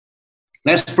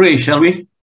Let's pray, shall we?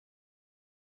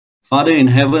 Father in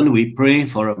heaven, we pray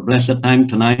for a blessed time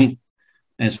tonight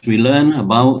as we learn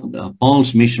about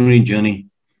Paul's missionary journey.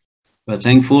 We're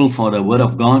thankful for the Word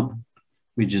of God,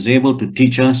 which is able to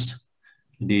teach us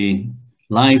the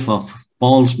life of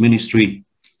Paul's ministry.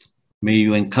 May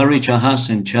you encourage our hearts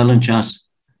and challenge us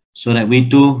so that we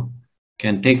too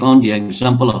can take on the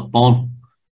example of Paul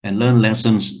and learn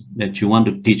lessons that you want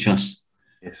to teach us.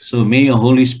 Yes. So may your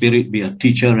Holy Spirit be a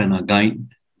teacher and a guide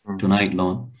tonight,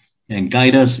 Lord, and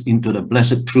guide us into the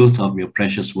blessed truth of your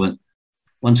precious word.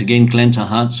 Once again, cleanse our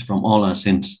hearts from all our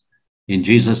sins. In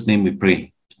Jesus' name we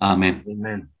pray. Amen.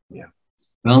 Amen. Yeah.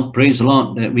 Well, praise the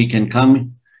Lord that we can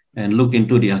come and look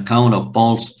into the account of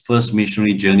Paul's first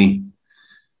missionary journey.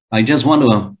 I just want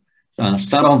to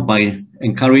start off by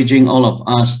encouraging all of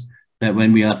us that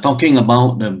when we are talking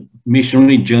about the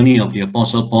missionary journey of the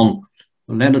Apostle Paul,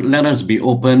 let us be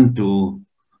open to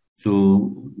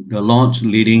the Lord's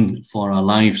leading for our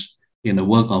lives in the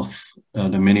work of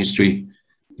the ministry,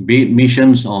 be it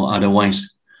missions or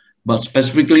otherwise. But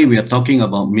specifically, we are talking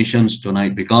about missions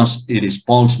tonight because it is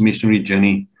Paul's missionary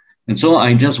journey. And so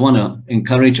I just want to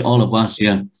encourage all of us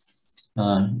here.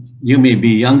 You may be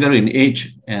younger in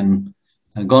age, and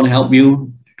God help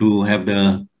you to have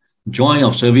the joy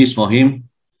of service for Him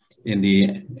in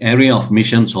the area of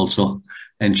missions also.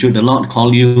 And should the Lord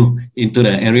call you into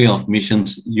the area of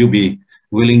missions, you be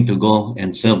willing to go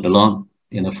and serve the Lord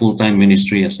in a full-time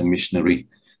ministry as a missionary.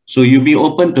 So you be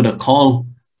open to the call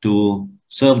to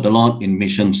serve the Lord in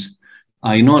missions.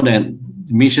 I know that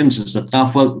missions is a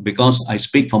tough work because I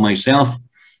speak for myself.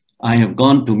 I have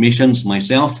gone to missions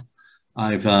myself.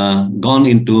 I've gone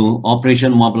into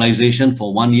Operation Mobilization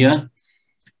for 1 year.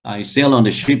 I sailed on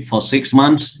the ship for 6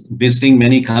 months, visiting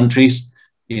many countries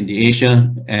in the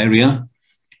Asia area.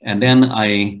 And then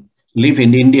I lived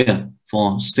in India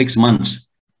for 6 months.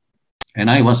 And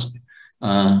I was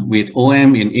with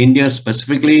OM in India,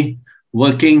 specifically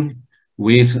working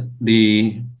with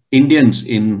the Indians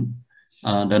in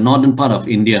the northern part of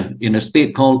India, in a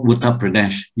state called Uttar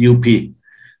Pradesh, UP.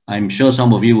 I'm sure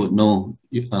some of you would know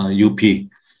UP.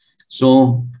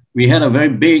 So we had a very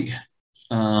big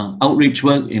outreach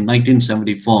work in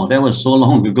 1974. That was so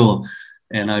long ago.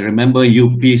 And I remember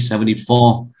UP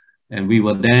 74, and we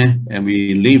were there and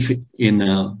we lived in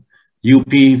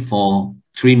UP for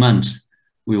 3 months.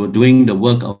 We were doing the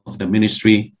work of the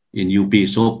ministry in UP.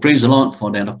 So praise the Lord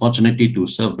for that opportunity to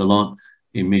serve the Lord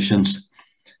in missions.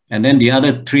 And then the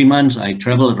other 3 months, I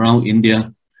traveled around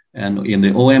India and in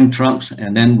the OM trucks,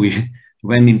 and then we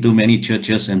went into many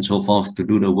churches and so forth to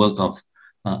do the work of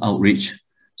outreach.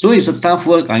 So it's a tough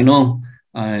work, I know.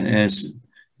 As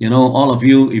you know, all of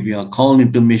you, if you are called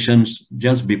into missions,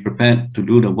 just be prepared to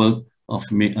do the work of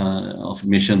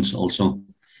missions also.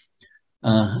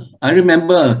 I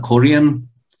remember a Korean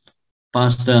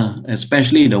pastor,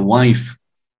 especially the wife,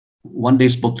 one day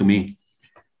spoke to me.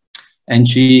 And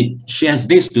she has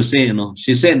this to say, you know,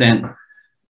 she said that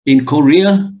in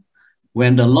Korea,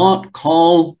 when the Lord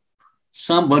called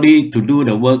somebody to do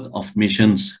the work of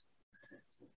missions,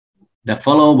 the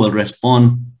fellow will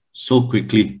respond so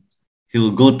quickly. He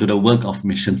will go to the work of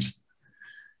missions.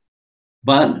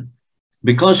 But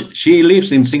because she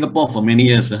lives in Singapore for many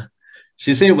years,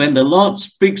 she said when the Lord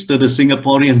speaks to the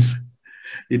Singaporeans,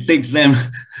 it takes them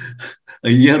a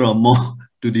year or more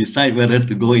to decide whether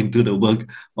to go into the work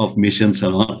of missions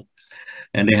or not.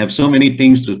 And they have so many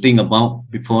things to think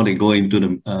about before they go into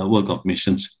the work of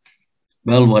missions.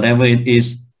 Well, whatever it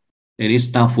is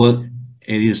tough work.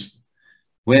 It is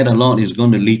where the Lord is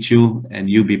going to lead you, and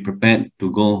you be prepared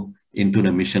to go into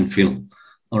the mission field.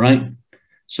 All right.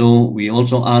 So we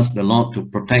also ask the Lord to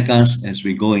protect us as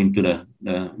we go into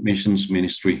the missions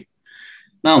ministry.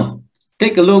 Now,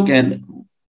 take a look at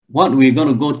what we're going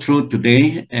to go through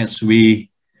today as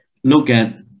we look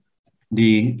at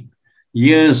the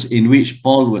years in which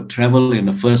Paul would travel in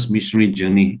the first missionary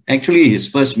journey. Actually, his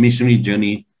first missionary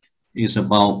journey is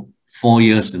about 4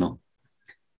 years, you know.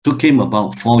 Took him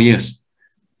about 4 years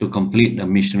to complete the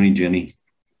missionary journey.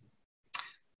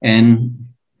 And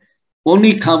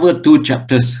only cover 2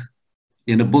 chapters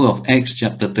in the book of Acts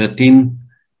chapter 13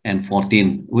 and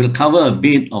 14. We'll cover a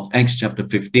bit of Acts chapter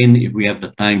 15 if we have the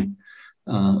time,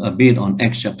 a bit on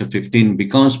Acts chapter 15,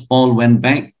 because Paul went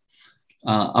back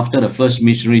after the first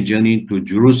missionary journey to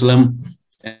Jerusalem,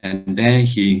 and there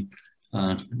he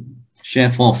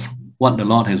shared forth what the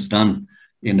Lord has done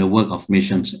in the work of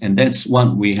missions. And that's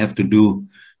what we have to do.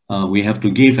 We have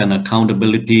to give an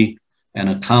accountability, an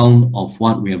account of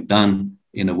what we have done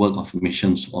in the work of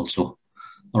missions also.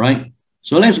 All right.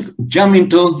 So let's jump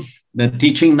into the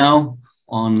teaching now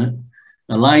on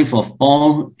the life of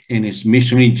Paul in his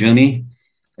missionary journey.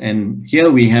 And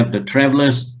here we have the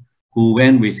travelers who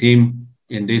went with him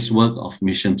in this work of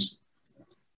missions.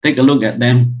 Take a look at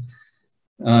them.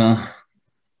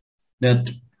 That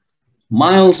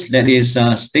miles that is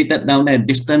stated down there,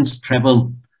 distance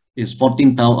traveled is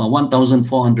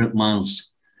 1,400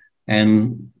 miles.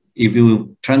 And if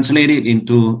you translate it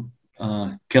into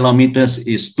kilometers,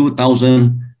 is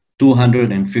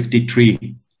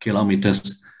 2,253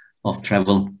 kilometers of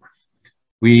travel.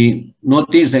 We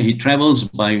notice that he travels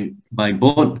by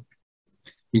boat.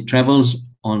 He travels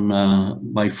on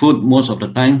by foot most of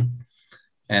the time,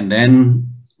 and then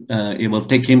it will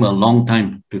take him a long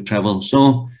time to travel.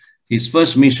 So his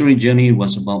first missionary journey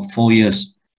was about 4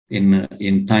 years in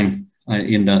time,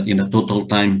 in the total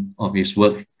time of his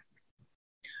work.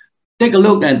 Take a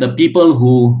look at the people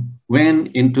who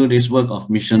went into this work of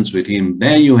missions with him.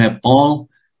 There you have Paul,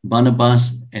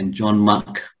 Barnabas, and John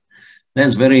Mark.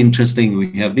 That's very interesting.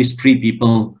 We have these three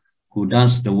people who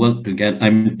does the work together. I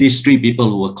mean, these three people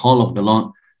who were called of the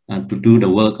Lord to do the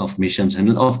work of missions.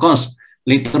 And of course,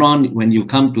 later on, when you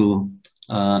come to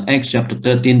Acts chapter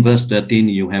 13, verse 13,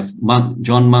 you have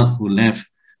John Mark who left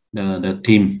the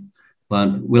team.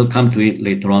 But we'll come to it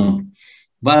later on.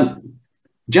 But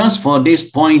just for this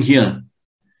point here,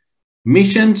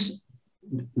 missions,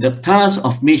 the task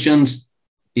of missions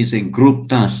is a group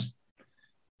task.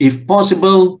 If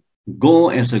possible, go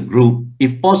as a group.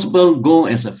 If possible, go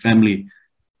as a family.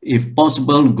 If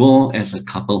possible, go as a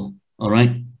couple. All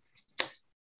right?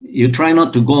 You try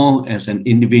not to go as an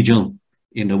individual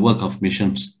in the work of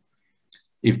missions.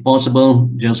 If possible,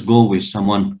 just go with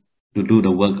someone to do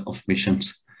the work of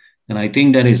missions. And I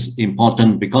think that is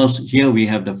important because here we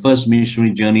have the first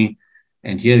missionary journey,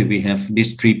 and here we have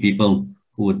these three people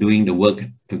who are doing the work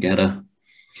together.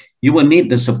 You will need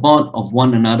the support of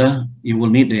one another. You will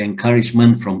need the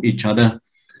encouragement from each other.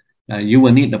 You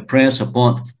will need the prayer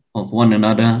support of one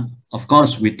another. Of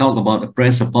course, we talk about the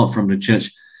prayer support from the church,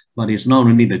 but it's not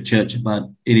only the church, but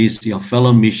it is your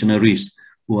fellow missionaries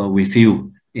who are with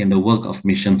you in the work of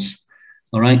missions.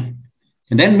 All right.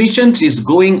 And then missions is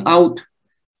going out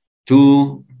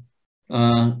to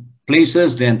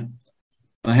places that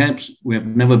perhaps we have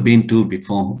never been to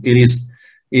before. It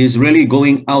is really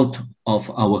going out of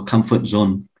our comfort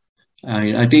zone.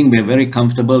 I think we're very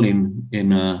comfortable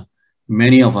in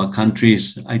many of our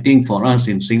countries. I think for us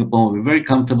in Singapore, we're very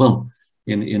comfortable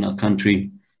in our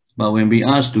country. But when we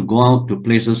ask to go out to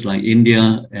places like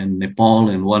India and Nepal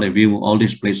and what have you, all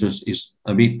these places is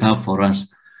a bit tough for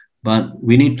us. But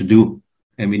we need to do,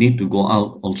 and we need to go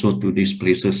out also to these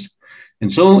places.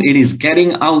 And so it is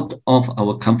getting out of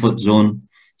our comfort zone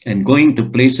and going to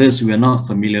places we are not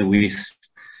familiar with.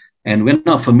 And we're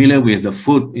not familiar with the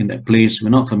food in that place. We're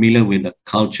not familiar with the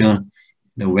culture,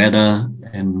 the weather,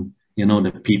 and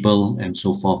the people and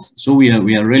so forth. So we are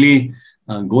really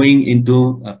going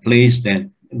into a place that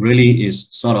really is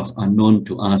sort of unknown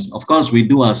to us. Of course, we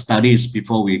do our studies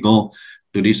before we go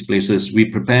to these places. We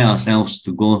prepare ourselves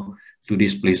to go to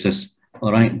these places.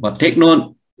 All right. But take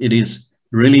note, it is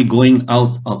really going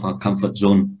out of our comfort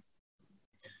zone.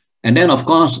 And then, of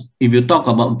course, if you talk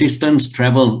about distance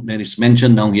travel that is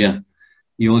mentioned down here,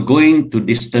 you are going to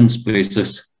distance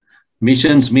places.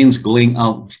 Missions means going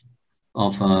out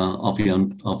of not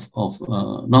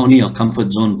only your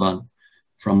comfort zone, but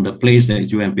from the place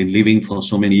that you have been living for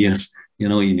so many years,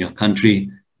 in your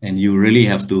country, and you really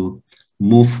have to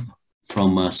move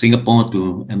from Singapore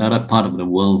to another part of the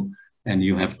world, and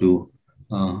you have to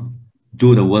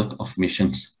do the work of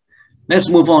missions. Let's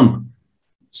move on.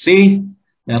 See,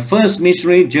 the first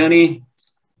missionary journey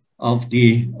of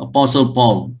the Apostle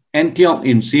Paul, Antioch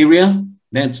in Syria,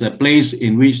 that's the place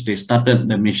in which they started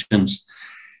the missions.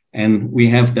 And we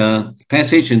have the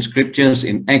passage in scriptures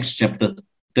in Acts chapter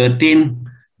 13,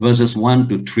 verses 1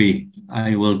 to 3.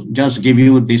 I will just give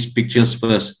you these pictures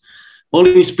first.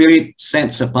 Holy Spirit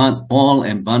sets apart Paul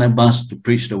and Barnabas to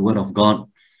preach the word of God.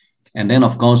 And then,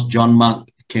 of course, John Mark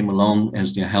came along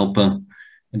as their helper.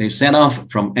 And they set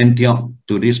off from Antioch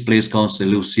to this place called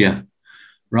Seleucia.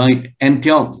 Right?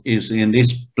 Antioch is in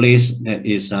this place that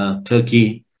is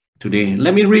Turkey today.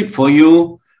 Let me read for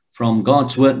you from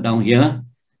God's word down here.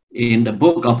 In the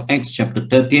book of Acts chapter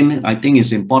 13, I think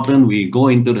it's important we go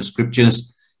into the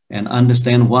scriptures and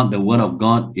understand what the word of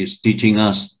God is teaching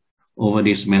us over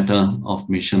this matter of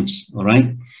missions. All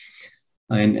right?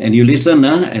 And you listen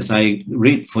as I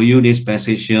read for you this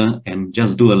passage here and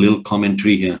just do a little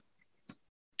commentary here.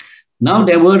 Now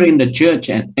there were in the church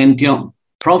at Antioch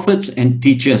prophets and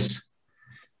teachers.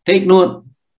 Take note,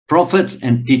 prophets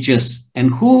and teachers.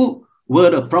 And who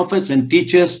were the prophets and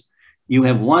teachers? You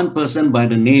have one person by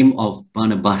the name of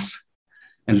Barnabas.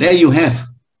 And there you have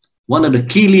one of the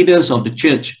key leaders of the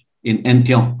church in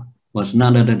Antioch was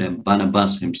none other than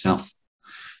Barnabas himself.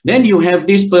 Then you have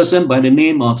this person by the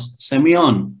name of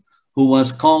Simeon, who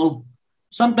was called,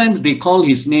 sometimes they call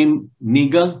his name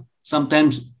Niger,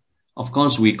 sometimes, of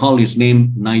course, we call his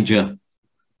name Niger,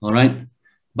 all right?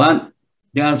 But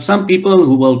there are some people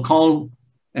who will call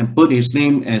and put his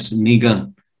name as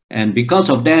Niger. And because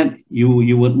of that,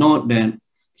 you would note that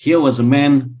here was a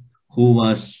man who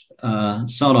was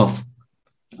sort of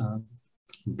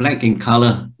black in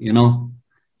color, you know,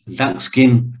 dark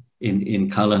skin in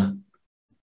color.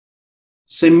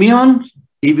 Simeon,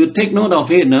 if you take note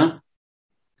of it,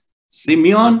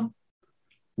 Simeon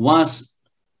was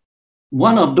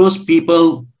one of those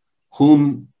people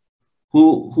who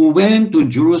went to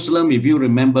Jerusalem, if you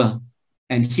remember,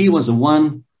 and he was the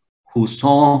one who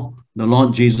saw the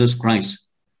Lord Jesus Christ.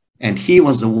 And he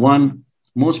was the one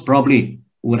most probably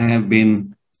would have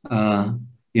been,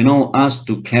 asked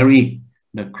to carry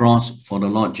the cross for the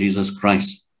Lord Jesus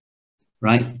Christ,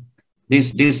 right?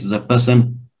 This is the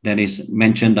person that is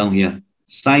mentioned down here.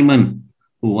 Simon,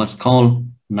 who was called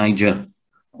Niger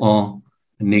or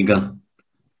Niger.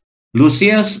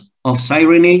 Lucius of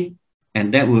Cyrene,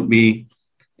 and that would be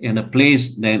in a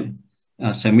place that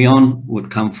Simeon would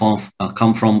come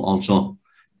from also.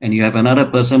 And you have another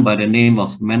person by the name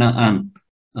of Manaen,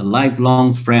 a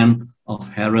lifelong friend of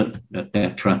Herod the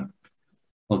Tetrarch.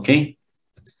 Okay?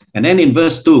 And then in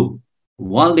verse 2,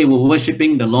 while they were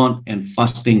worshiping the Lord and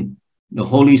fasting, the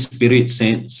Holy Spirit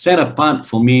said, set apart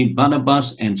for me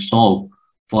Barnabas and Saul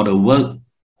for the work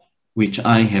which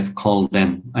I have called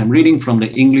them. I'm reading from the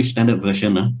English Standard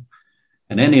Version.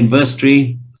 And then in verse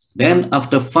 3, then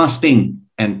after fasting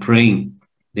and praying,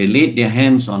 they laid their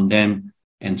hands on them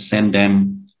and sent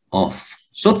them off.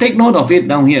 So take note of it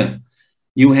down here.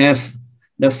 You have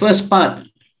the first part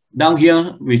down here,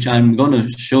 which I'm going to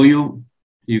show you.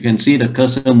 You can see the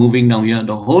cursor moving down here.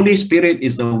 The Holy Spirit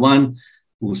is the one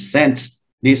who sets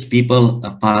these people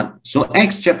apart. So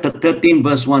Acts chapter 13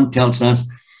 verse 1 tells us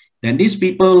that these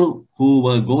people who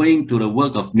were going to the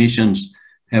work of missions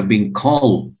have been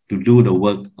called to do the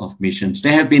work of missions.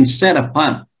 They have been set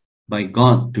apart by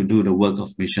God to do the work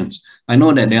of missions. I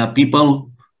know that there are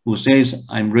people who says,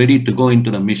 I'm ready to go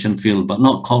into the mission field, but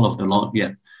not call of the Lord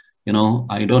yet. You know,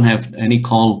 I don't have any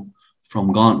call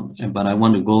from God, but I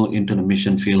want to go into the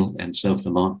mission field and serve the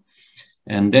Lord.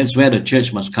 And that's where the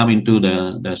church must come into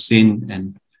the scene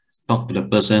and talk to the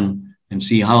person and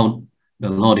see how the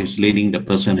Lord is leading the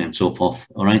person and so forth,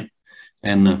 all right?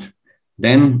 And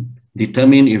then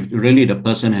determine if really the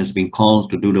person has been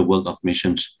called to do the work of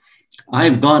missions.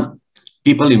 I've got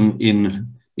people in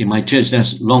my church,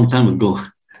 that's a long time ago.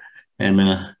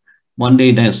 And one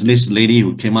day there's this lady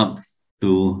who came up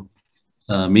to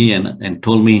me and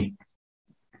told me,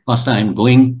 Pastor,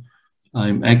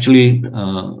 I'm actually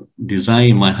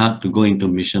desiring my heart to go into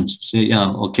missions. Say, yeah,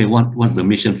 okay, what's the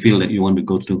mission field that you want to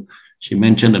go to? She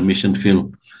mentioned a mission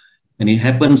field. And it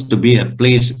happens to be a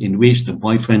place in which the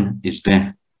boyfriend is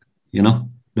there. You know,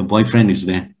 the boyfriend is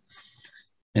there.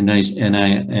 And I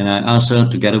asked her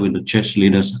together with the church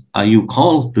leaders, are you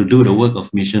called to do the work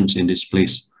of missions in this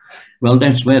place? Well,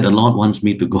 that's where the Lord wants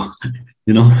me to go,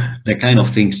 you know, that kind of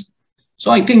things. So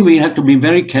I think we have to be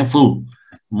very careful,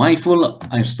 mindful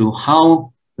as to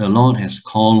how the Lord has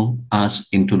called us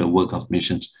into the work of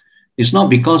missions. It's not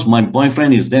because my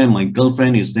boyfriend is there, my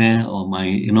girlfriend is there, or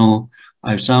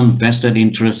I have some vested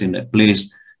interest in that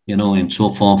place, and so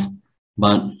forth.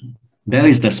 But there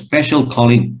is the special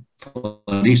calling for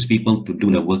these people to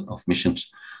do the work of missions.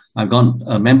 I've got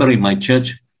a member in my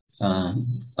church,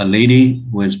 a lady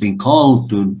who has been called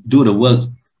to do the work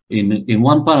in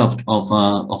one part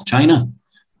of China,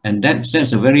 and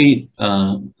that's a very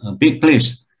big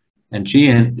place. And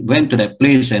she went to that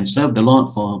place and served the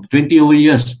Lord for 20 over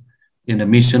years in the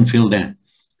mission field there.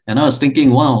 And I was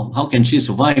thinking, wow, how can she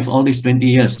survive all these 20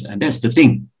 years? And that's the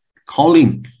thing,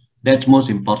 calling. That's most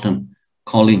important,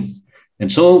 calling.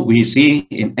 And so we see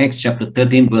in Acts chapter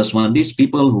 13, verse 1, these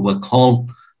people who were called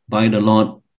by the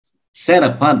Lord, set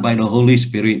apart by the Holy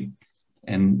Spirit,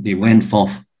 and they went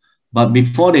forth. But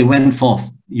before they went forth,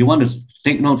 you want to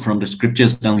take note from the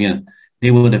scriptures down here. They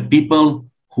were the people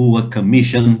who were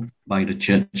commissioned by the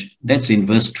church. That's in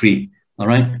verse 3, all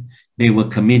right? They were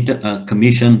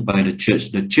commissioned by the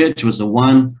church. The church was the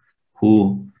one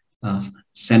who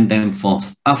sent them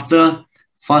forth. After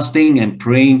fasting and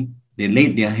praying, they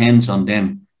laid their hands on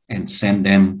them and sent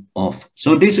them off.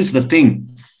 So this is the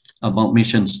thing about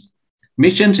missions.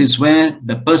 Missions is where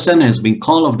the person has been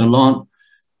called of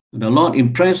the Lord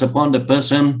impressed upon the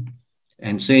person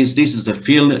and says, this is the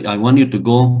field that I want you to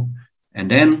go.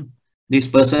 And then this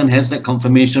person has that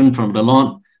confirmation from the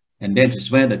Lord And that is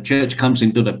where the church comes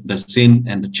into the scene,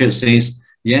 and the church says,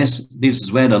 yes, this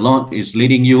is where the Lord is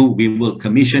leading you. We will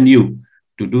commission you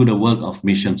to do the work of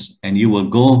missions, and you will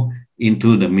go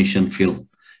into the mission field.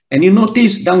 And you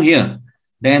notice down here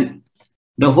that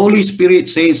the Holy Spirit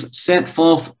says, set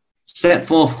forth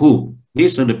who?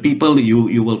 These are the people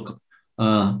you will,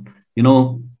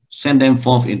 send them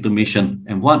forth into mission.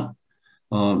 And what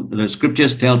the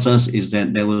scriptures tells us is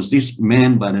that there was this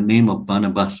man by the name of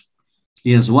Barnabas.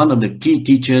 He is one of the key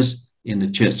teachers in the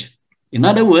church. In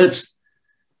other words,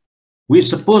 we're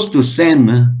supposed to send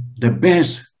the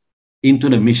best into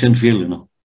the mission field,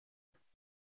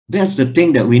 That's the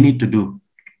thing that we need to do.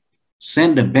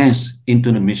 Send the best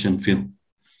into the mission field.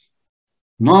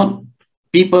 Not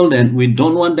people that we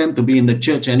don't want them to be in the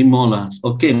church anymore.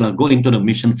 Okay, go into the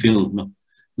mission field. No.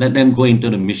 Let them go into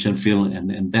the mission field,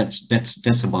 and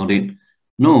that's about it.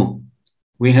 No,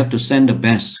 we have to send the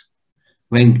best.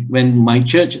 When my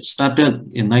church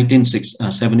started in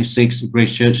 1976,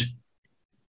 Grace Church,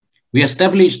 we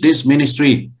established this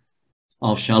ministry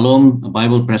of Shalom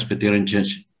Bible Presbyterian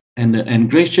Church, and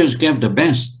Grace Church gave the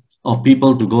best of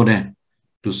people to go there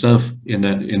to serve in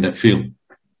that field.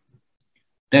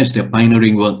 That's their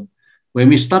pioneering work. When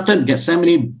we started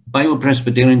Gethsemane Bible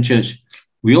Presbyterian Church,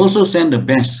 we also sent the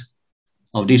best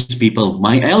of these people.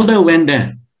 My elder went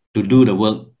there to do the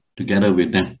work together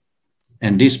with them.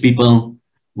 And these people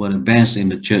were the best in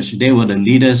the church. They were the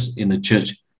leaders in the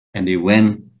church, and they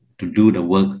went to do the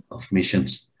work of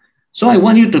missions. So I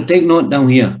want you to take note down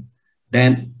here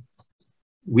that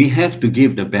we have to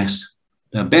give the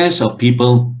best of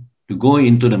people to go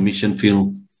into the mission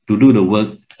field to do the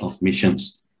work of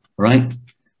missions, right?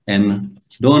 And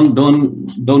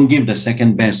don't give the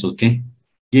second best, okay?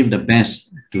 Give the best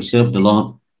to serve the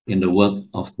Lord in the work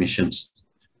of missions.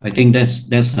 I think that's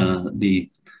the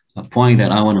point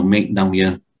that I want to make down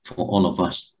here for all of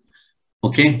us.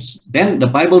 Okay, then the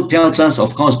Bible tells us,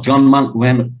 of course, John Mark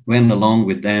went along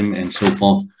with them and so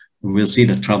forth. We'll see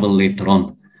the trouble later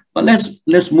on. But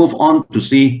let's move on to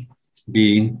see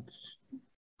the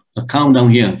account down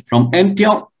here. From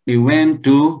Antioch, they went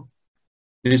to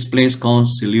this place called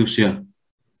Seleucia.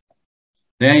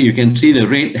 There you can see the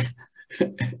red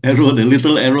arrow, the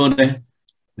little arrow there.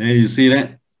 There you see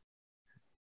that?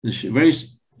 It's a very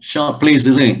short place,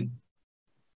 isn't it?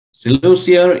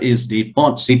 Seleucia is the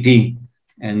port city,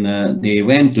 and they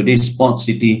went to this port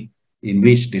city in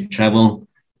which they traveled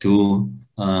to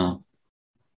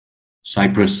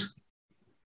Cyprus.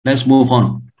 Let's move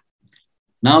on.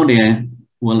 Now they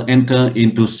will enter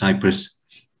into Cyprus.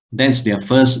 That's their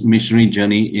first missionary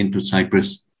journey into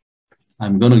Cyprus.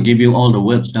 I'm going to give you all the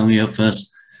words down here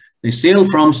first. They sailed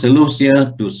from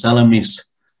Seleucia to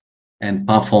Salamis and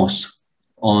Paphos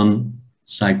on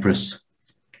Cyprus.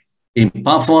 In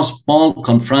Paphos, Paul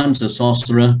confronts a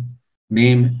sorcerer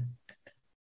named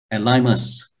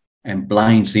Elymas and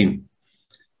blinds him.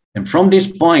 And from this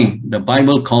point, the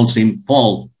Bible calls him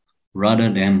Paul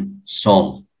rather than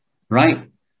Saul, right?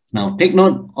 Now, take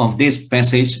note of this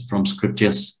passage from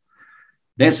scriptures.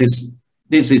 This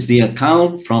is the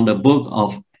account from the book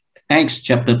of Acts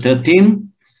chapter 13,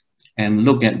 and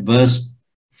look at verse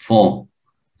 4.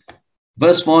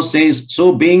 Verse 4 says,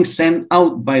 so being sent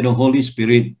out by the Holy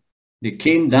Spirit, they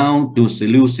came down to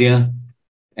Seleucia,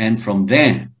 and from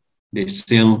there they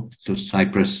sailed to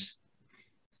Cyprus.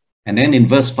 And then in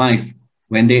verse 5,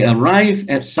 when they arrived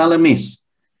at Salamis,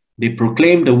 they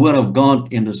proclaimed the word of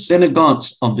God in the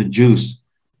synagogues of the Jews,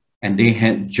 and they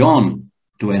had John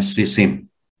to assist him.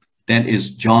 That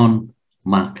is John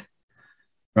Mark,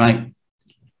 right?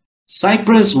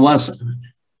 Cyprus was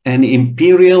an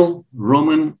imperial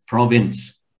Roman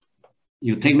province.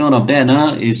 You take note of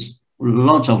that, Is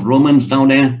lots of Romans down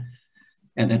there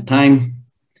at that time.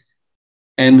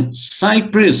 And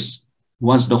Cyprus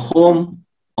was the home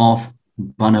of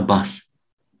Barnabas.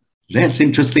 That's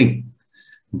interesting.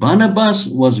 Barnabas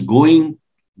was going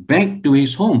back to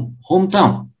his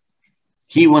hometown.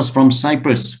 He was from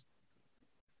Cyprus.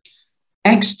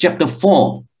 Acts chapter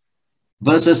 4,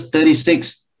 verses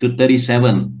 36 to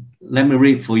 37. Let me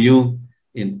read for you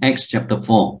in Acts chapter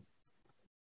 4.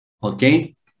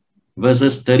 Okay,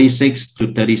 verses 36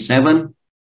 to 37.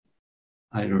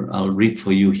 I'll read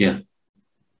for you here.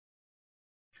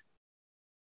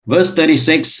 Verse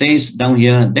 36 says down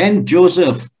here, then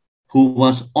Joseph, who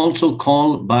was also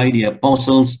called by the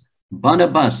apostles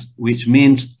Barnabas, which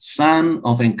means son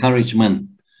of encouragement,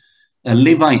 a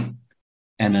Levite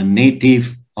and a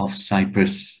native of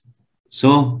Cyprus.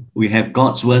 So we have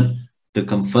God's word to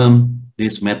confirm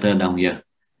this matter down here.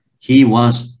 He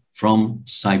was from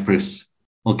Cyprus.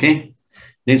 Okay,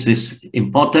 this is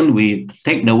important. We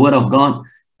take the word of God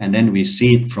and then we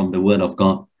see it from the word of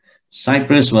God.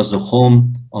 Cyprus was the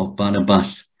home of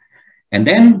Barnabas. And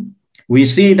then we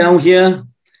see down here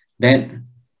that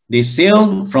they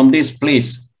sailed from this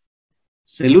place,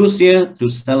 Seleucia to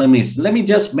Salamis. Let me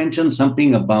just mention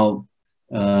something about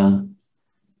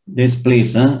this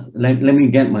place. Let me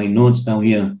get my notes down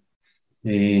here.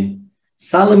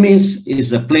 Salamis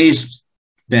is a place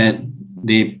that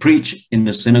they preach in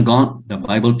the synagogue, the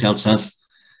Bible tells us.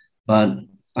 But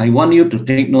I want you to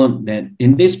take note that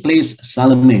in this place,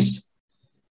 Salamis,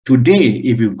 today,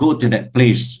 if you go to that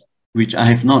place, which I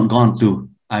have not gone to,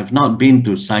 I've not been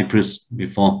to Cyprus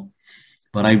before,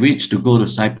 but I wish to go to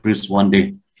Cyprus one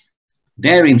day.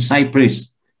 There in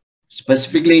Cyprus,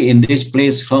 specifically in this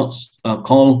place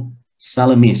called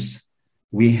Salamis,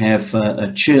 we have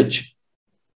a church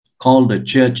called the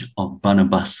Church of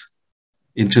Barnabas.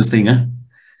 Interesting, huh?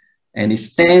 And it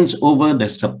stands over the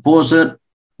supposed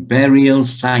burial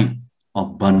site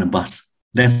of Barnabas.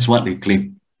 That's what they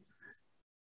claim.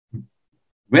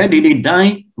 Where did he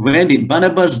die? Where did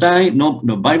Barnabas die? No,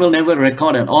 the Bible never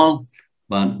record at all.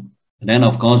 But then,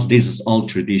 of course, this is all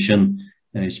tradition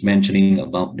that is mentioning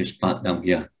about this part down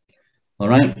here. All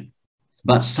right.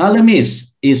 But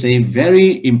Salamis is a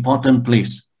very important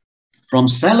place. From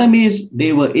Salamis,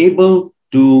 they were able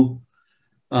to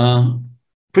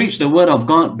preach the word of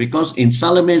God, because in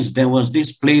Salamis, there was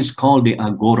this place called the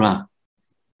Agora.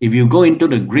 If you go into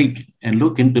the Greek and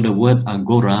look into the word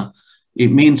Agora,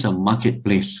 it means a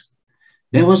marketplace.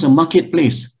 There was a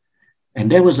marketplace,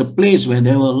 and there was a place where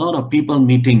there were a lot of people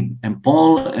meeting, and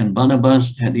Paul and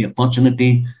Barnabas had the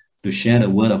opportunity to share the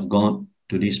word of God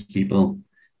to these people.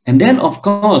 And then, of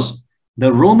course,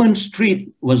 the Roman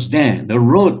street was there, the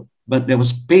road, but there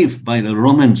was paved by the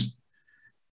Romans.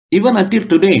 Even until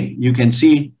today, you can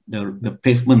see the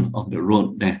pavement of the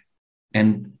road there.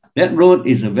 And that road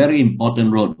is a very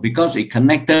important road because it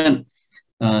connected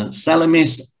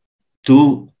Salamis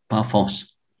to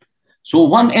Paphos. So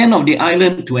one end of the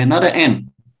island to another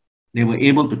end, they were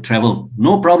able to travel,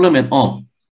 no problem at all,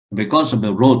 because of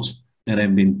the roads that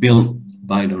have been built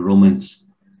by the Romans.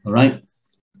 All right.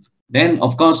 Then,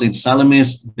 of course, in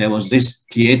Salamis, there was this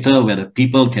theater where the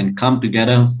people can come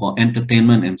together for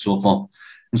entertainment and so forth.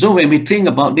 So when we think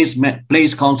about this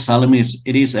place called Salamis,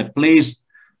 it is a place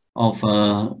of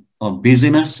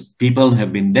business. People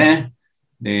have been there.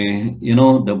 They,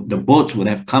 the boats would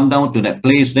have come down to that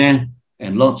place there,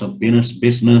 and lots of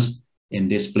business in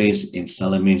this place in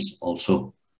Salamis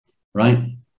also, right?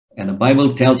 And the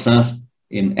Bible tells us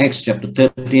in Acts chapter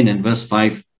 13 and verse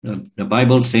 5, the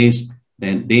Bible says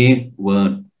that they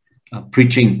were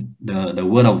preaching the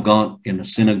word of God in the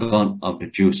synagogue of the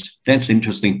Jews. That's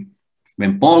interesting.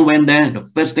 When Paul went there, the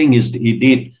first thing he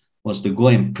did was to go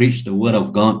and preach the word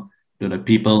of God to the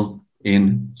people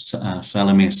in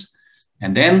Salamis.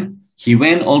 And then he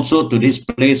went also to this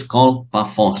place called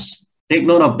Paphos. Take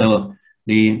note of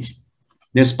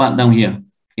this part down here.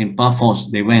 In Paphos,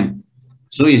 they went.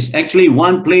 So it's actually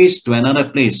one place to another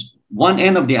place. One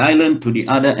end of the island to the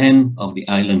other end of the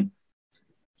island.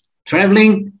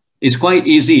 Traveling is quite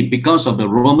easy because of the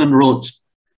Roman roads.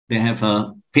 They have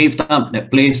paved up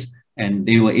that place, and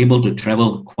they were able to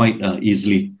travel quite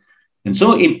easily. And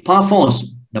so in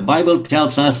Paphos, the Bible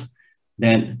tells us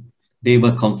that they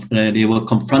were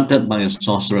confronted by a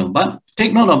sorcerer. But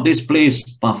take note of this place,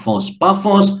 Paphos.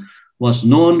 Paphos was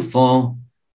known for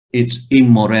its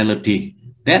immorality.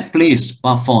 That place,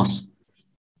 Paphos,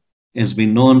 has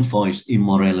been known for its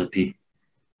immorality.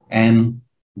 And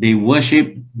they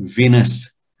worship Venus.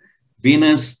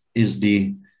 Venus is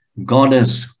the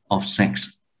goddess of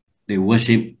sex. They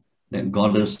worship the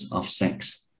goddess of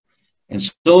sex. And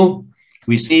so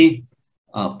we see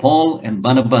Paul and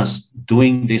Barnabas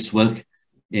doing this work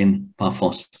in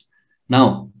Paphos.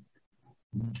 Now,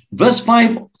 verse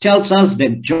 5 tells us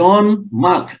that John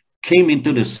Mark came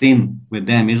into the scene with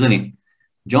them, isn't it?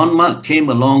 John Mark came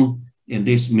along in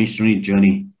this missionary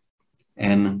journey.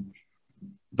 And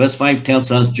verse 5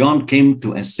 tells us John came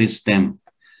to assist them.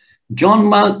 John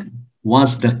Mark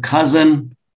was the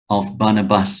cousin of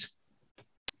Barnabas.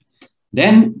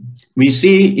 Then we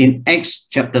see in Acts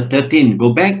chapter 13,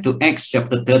 go back to Acts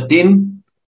chapter 13,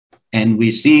 and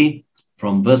we see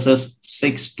from verses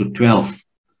 6 to 12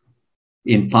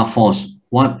 in Paphos,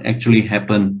 what actually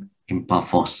happened in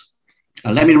Paphos.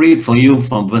 Let me read for you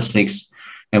from verse 6.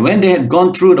 And when they had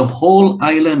gone through the whole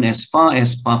island as far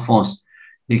as Paphos,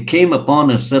 they came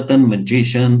upon a certain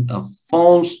magician,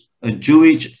 a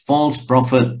Jewish false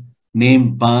prophet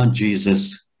named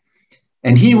Bar-Jesus.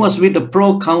 And he was with the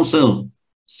proconsul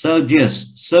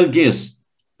Sergius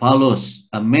Paulus,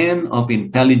 a man of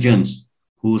intelligence,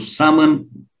 who summoned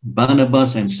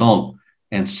Barnabas and Saul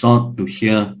and sought to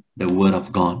hear the word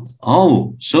of God.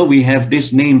 Oh, so we have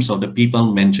these names of the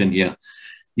people mentioned here.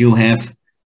 You have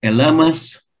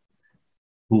Elymas,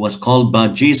 who was called Bar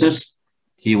Jesus.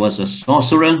 He was a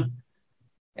sorcerer.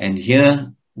 And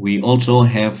here we also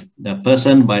have the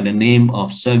person by the name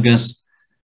of Sergius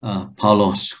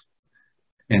Paulus.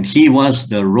 And he was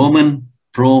the Roman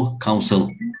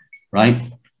proconsul, right?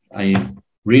 I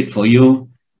read for you,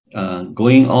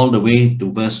 going all the way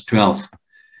to verse 12.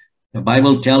 The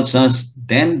Bible tells us,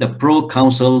 then the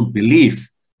proconsul believed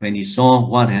when he saw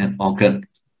what had occurred,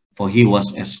 for he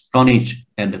was astonished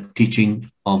at the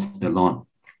teaching of the Lord.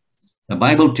 The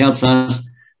Bible tells us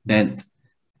that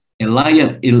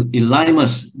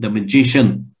Elymas, the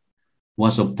magician,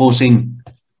 was opposing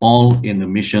Paul in the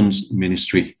missions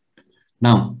ministry.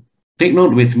 Now, take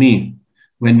note with me,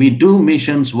 when we do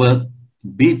missions work,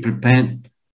 be prepared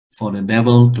for the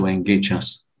devil to engage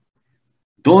us.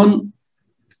 Don't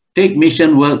take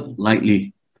mission work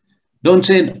lightly. Don't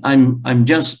say, I'm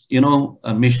just,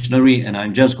 a missionary and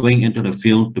I'm just going into the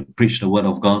field to preach the word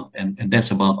of God and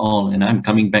that's about all and I'm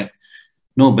coming back.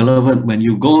 No, beloved, when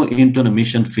you go into the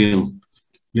mission field,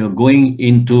 you're going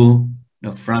into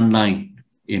the front line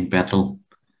in battle.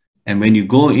 And when you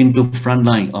go into front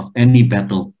line of any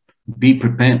battle, be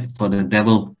prepared for the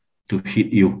devil to hit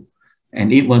you.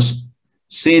 And it was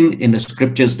seen in the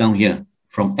scriptures down here.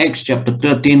 From Acts chapter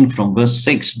 13, from verse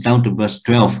 6 down to verse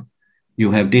 12,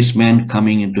 you have this man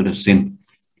coming into the scene.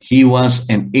 He was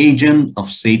an agent of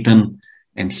Satan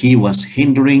and he was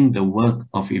hindering the work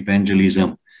of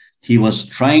evangelism. He was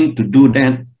trying to do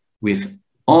that with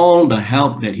all the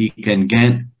help that he can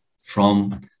get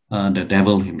from the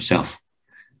devil himself.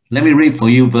 Let me read for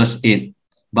you verse 8.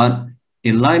 But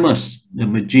Elymas, the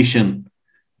magician,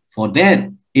 for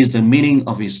that is the meaning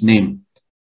of his name,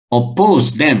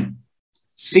 opposed them,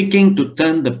 seeking to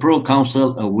turn the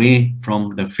proconsul away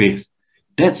from the faith.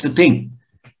 That's the thing.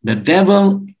 The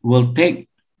devil will take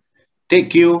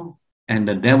you and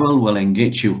the devil will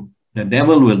engage you. The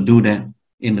devil will do that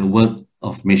in the work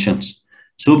of missions.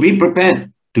 So be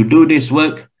prepared to do this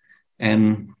work.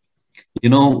 And,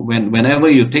 whenever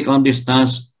you take on this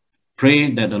task,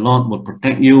 pray that the Lord will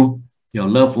protect you, your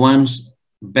loved ones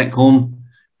back home,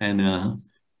 and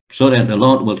so that the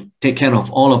Lord will take care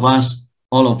of all of us,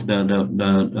 all of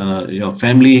your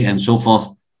family and so forth,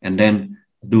 and then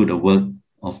do the work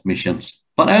of missions.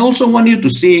 But I also want you to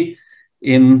see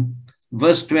in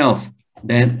verse 12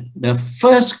 that the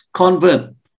first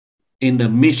convert in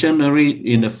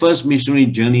the first missionary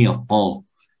journey of Paul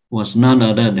was none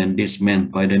other than this man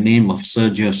by the name of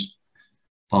Sergius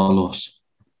Paulus.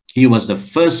 He was the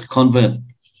first convert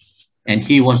and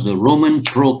he was the Roman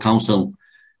proconsul.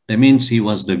 That means he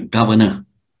was the governor.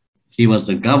 He was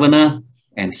the governor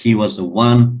and he was the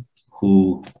one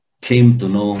who came to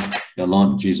know the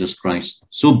Lord Jesus Christ.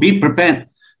 So be prepared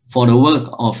for the work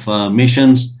of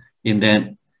missions, in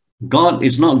that God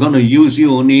is not going to use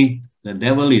you only. The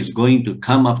devil is going to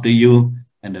come after you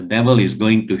and the devil is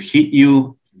going to hit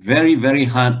you very, very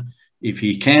hard. If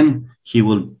he can, he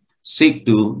will seek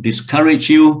to discourage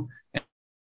you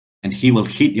and he will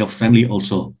hit your family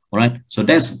also. All right. So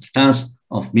that's the task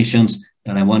of missions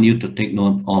that I want you to take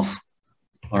note of.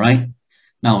 All right.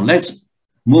 Now let's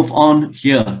move on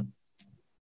here.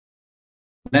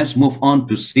 Let's move on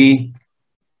to see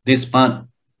this part.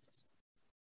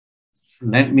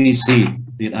 Let me see.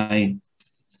 Did I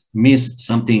miss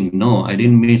something? No, I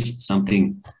didn't miss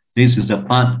something. This is the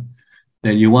part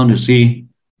that you want to see,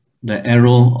 the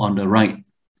arrow on the right.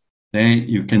 There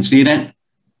you can see that.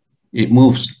 It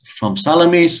moves from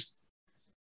Salamis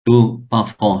to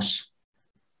Paphos.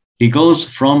 He goes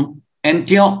from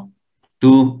Antioch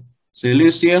to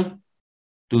Seleucia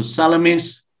to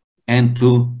Salamis and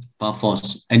to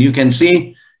Paphos. And you can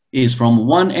see it's from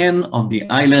one end of the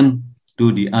island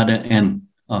to the other end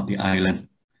of the island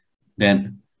that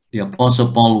the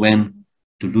Apostle Paul went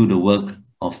to do the work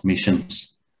of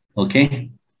missions.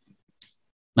 Okay?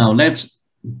 Now let's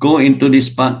go into this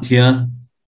part here.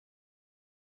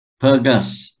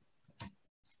 Pergas.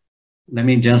 Let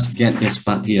me just get this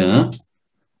part here.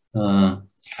 Let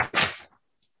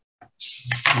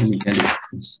me get it.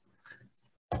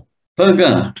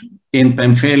 Perga in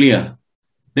Pamphylia.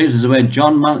 This is where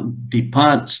John Mark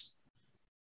departs,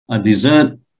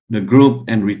 desert the group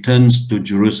and returns to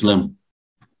Jerusalem.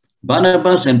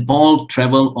 Barnabas and Paul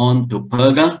travel on to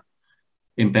Perga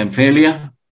in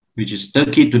Pamphylia, which is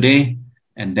Turkey today,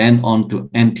 and then on to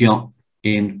Antioch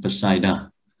in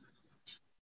Pisidia.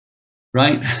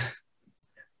 Right?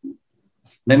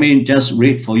 Let me just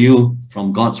read for you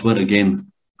from God's word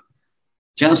again.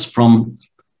 Just from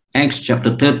Acts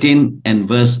chapter 13 and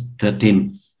verse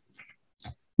 13.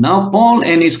 Now Paul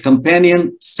and his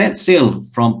companion set sail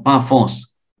from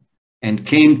Paphos and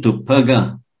came to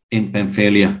Perga in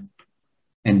Pamphylia.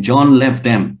 And John left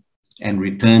them and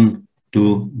returned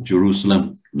to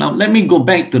Jerusalem. Now let me go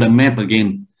back to the map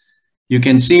again. You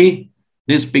can see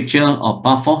this picture of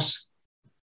Paphos,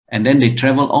 and then they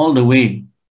travel all the way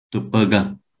to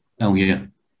Perga down here.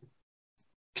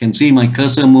 Can see my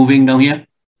cursor moving down here?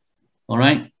 All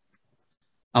right.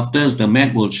 After the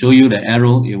map will show you the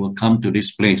arrow, it will come to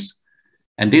this place.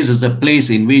 And this is the place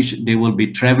in which they will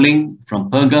be traveling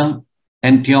from Perga,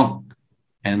 Antioch,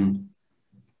 and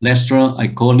Lystra,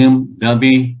 Iconium,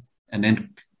 Derbe, and then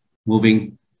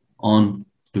moving on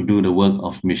to do the work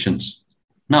of missions.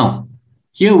 Now,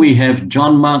 here we have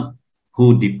John Mark,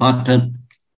 who departed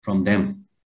from them.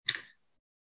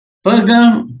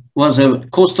 Perga was a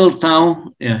coastal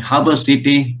town, a harbor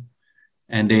city,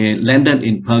 and they landed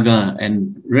in Perga.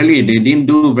 And really, they didn't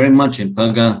do very much in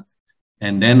Perga.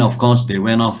 And then, of course, they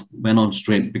went on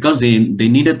straight because they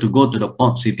needed to go to the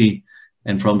port city.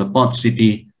 And from the port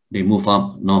city, they move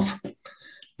up north.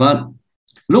 But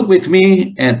look with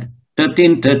me at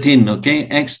 13:13, okay?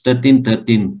 Acts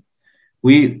 13:13.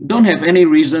 We don't have any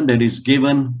reason that is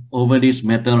given over this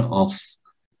matter of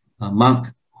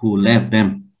Mark who left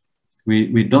them.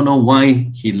 We don't know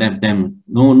why he left them.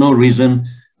 No reason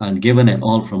given at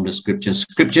all from the scriptures.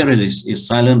 Scripture is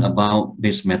silent about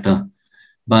this matter.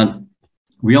 But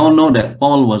we all know that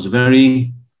Paul was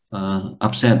very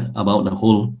upset about the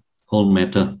whole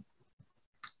matter.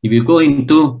 If you go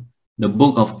into the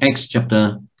book of Acts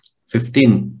chapter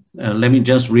 15, let me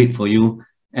just read for you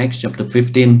Acts chapter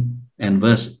 15 and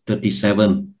verse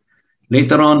 37.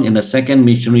 Later on in the second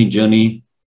missionary journey,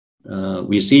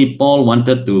 we see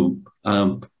Barnabas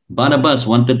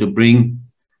wanted to bring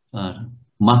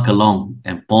Mark along,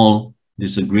 and Paul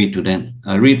disagreed to that.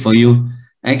 I read for you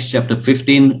Acts chapter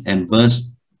 15 and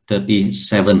verse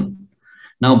 37.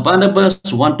 Now Barnabas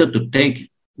wanted to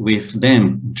take with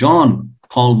them John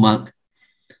called Mark,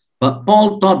 but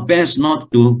Paul thought best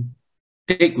not to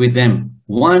take with them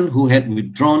one who had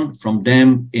withdrawn from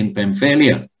them in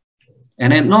Pamphylia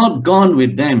and had not gone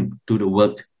with them to the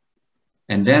work.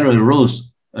 And there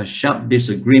arose a sharp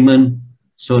disagreement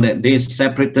so that they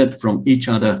separated from each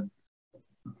other.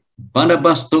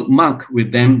 Barnabas took Mark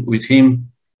with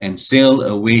him and sailed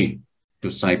away to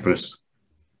Cyprus.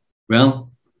 Well,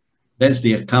 that's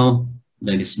the account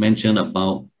that is mentioned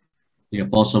about the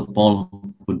Apostle Paul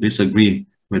who disagreed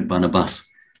with Barnabas.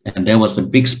 And there was a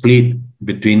big split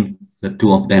between the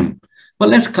two of them. But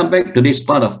let's come back to this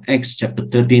part of Acts chapter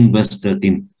 13, verse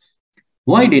 13.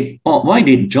 Why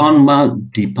did John Mark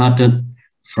departed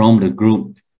from the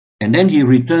group and then he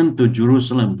returned to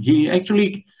Jerusalem? He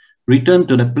actually returned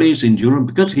to the place in Jerusalem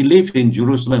because he lived in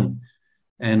Jerusalem.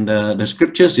 And the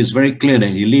scriptures is very clear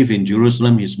that he lived in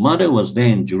Jerusalem. His mother was there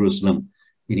in Jerusalem.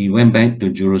 And he went back to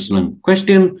Jerusalem.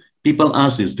 Question people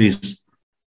ask is this.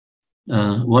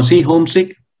 Was he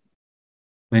homesick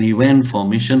when he went for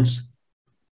missions?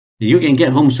 You can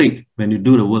get homesick when you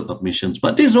do the work of missions.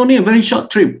 But this is only a very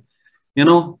short trip. You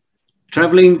know,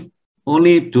 traveling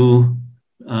only to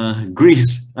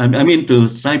Greece, to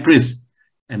Cyprus.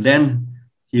 And then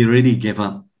he already gave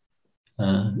up.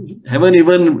 Haven't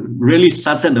even really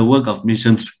started the work of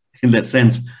missions in that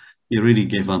sense. He already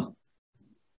gave up.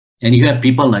 And you have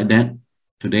people like that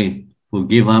today who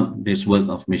give up this work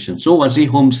of mission. So was he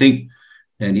homesick?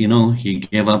 And, he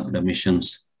gave up the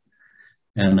missions.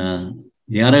 And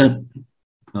the other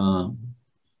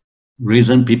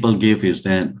reason people give is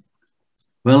that,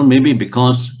 well, maybe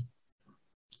because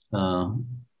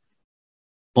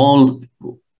Paul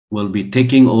will be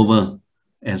taking over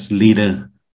as leader.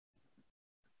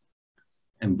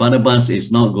 And Barnabas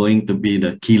is not going to be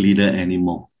the key leader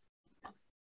anymore.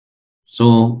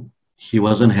 So he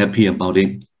wasn't happy about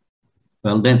it.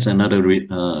 Well, that's another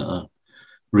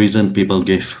reason people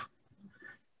give.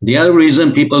 The other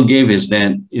reason people give is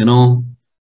that,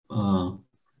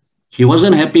 he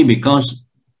wasn't happy because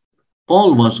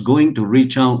Paul was going to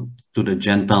reach out to the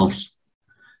Gentiles,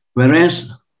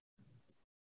 whereas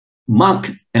Mark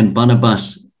and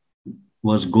Barnabas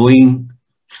was going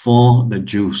for the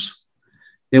Jews.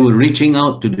 They were reaching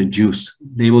out to the Jews.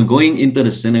 They were going into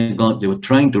the synagogue. They were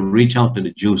trying to reach out to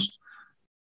the Jews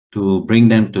to bring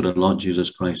them to the Lord Jesus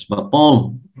Christ. But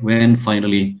Paul went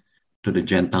finally to the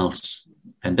Gentiles.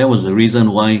 And that was the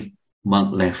reason why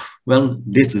Mark left. Well,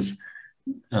 this is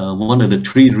one of the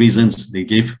three reasons they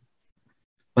give.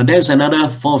 But there's another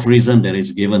fourth reason that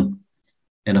is given.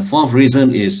 And the fourth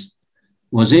reason is,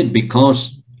 was it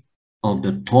because of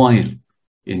the toil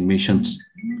in missions?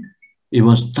 It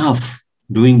was tough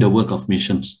doing the work of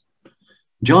missions.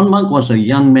 John Mark was a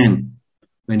young man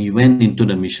when he went into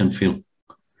the mission field.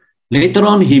 Later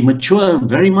on, he matured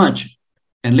very much.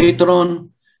 And later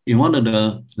on, in one of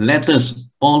the letters,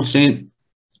 Paul said,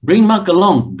 bring Mark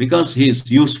along because he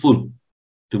is useful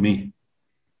to me.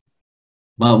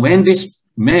 But when this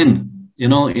man,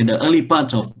 in the early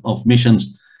parts of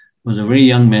missions, was a very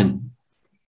young man,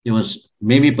 he was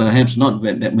maybe perhaps not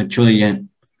that mature yet.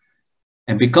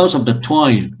 And because of the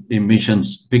toil in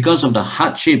missions, because of the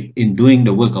hardship in doing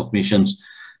the work of missions,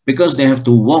 because they have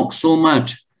to walk so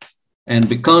much, and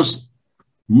because,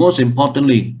 most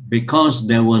importantly, because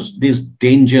there was this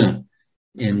danger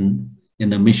in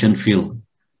the mission field.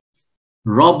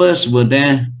 Robbers were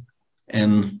there,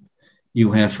 and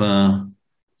you have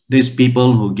these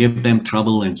people who give them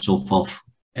trouble and so forth.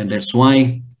 And that's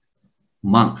why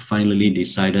Mark finally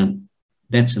decided,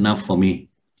 that's enough for me.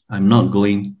 I'm not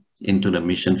going into the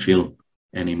mission field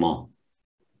anymore.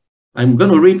 I'm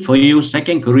going to read for you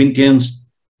 2 Corinthians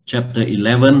chapter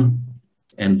 11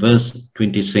 and verse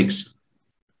 26.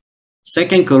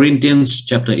 2 Corinthians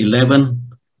chapter 11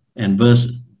 and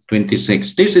verse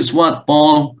 26. This is what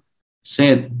Paul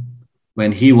said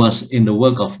when he was in the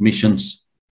work of missions.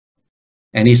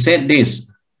 And he said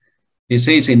this. He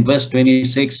says in verse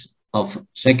 26 of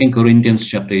 2 Corinthians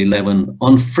chapter 11,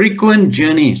 on frequent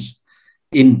journeys,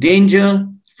 in danger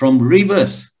from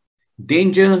rivers,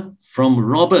 danger from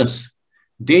robbers,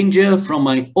 danger from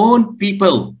my own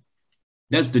people,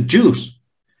 that's the Jews,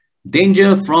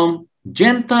 danger from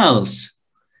Gentiles,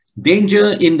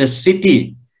 danger in the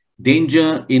city,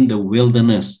 danger in the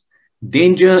wilderness,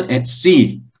 danger at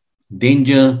sea,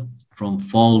 danger from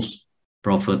false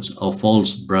prophets or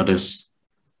false brothers.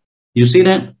 You see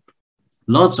that?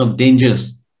 Lots of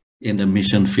dangers in the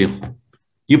mission field.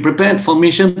 You prepared for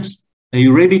missions? Are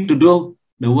you ready to do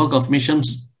the work of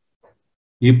missions?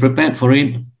 You prepared for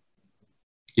it?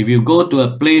 If you go to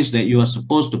a place that you are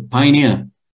supposed to pioneer,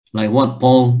 like what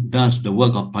Paul does, the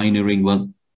work of pioneering work,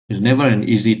 is never an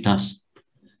easy task.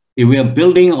 If we are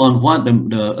building on what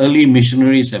the early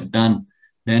missionaries have done,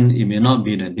 then it may not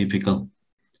be that difficult.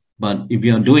 But if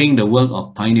you are doing the work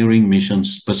of pioneering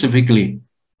missions specifically,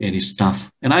 it is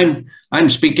tough. And I'm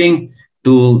speaking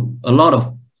to a lot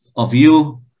of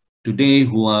you today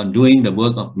who are doing the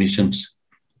work of missions,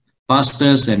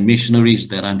 pastors and missionaries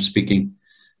that I'm speaking,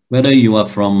 whether you are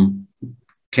from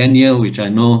Kenya, which I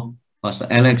know Pastor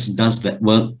Alex does that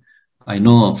work. I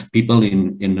know of people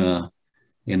in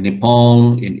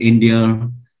Nepal, in India,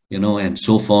 and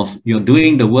so forth. You're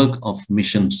doing the work of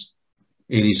missions.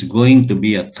 It is going to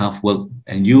be a tough work,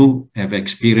 and you have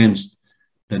experienced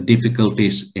the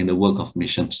difficulties in the work of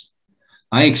missions.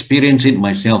 I experienced it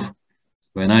myself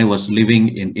when I was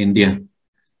living in India,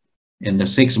 in the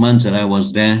 6 months that I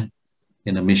was there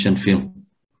in the mission field.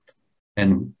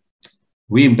 And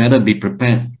we better be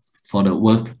prepared for the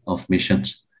work of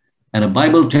missions. And the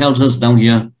Bible tells us down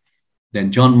here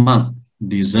that John Mark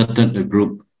deserted the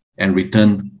group and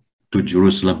returned to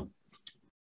Jerusalem.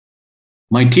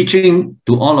 My teaching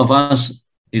to all of us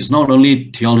is not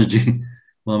only theology,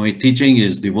 but my teaching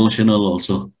is devotional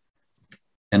also.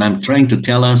 And I'm trying to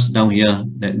tell us down here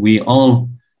that we all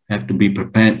have to be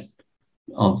prepared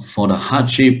for the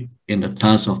hardship in the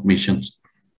task of missions.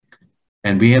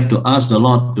 And we have to ask the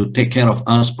Lord to take care of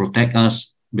us, protect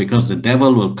us, because the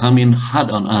devil will come in hard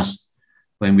on us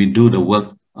when we do the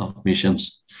work of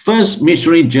missions. First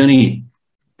missionary journey,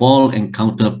 Paul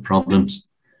encountered problems.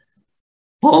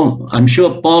 I'm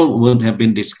sure Paul would have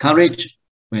been discouraged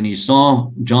when he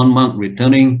saw John Mark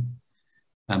returning.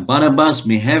 And Barnabas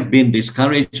may have been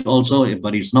discouraged also,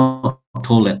 but he's not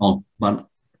told at all. But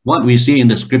what we see in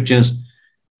the scriptures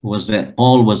was that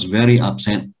Paul was very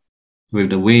upset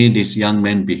with the way this young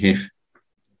man behaved.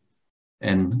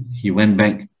 And he went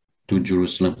back to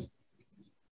Jerusalem.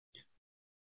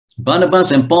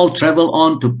 Barnabas and Paul traveled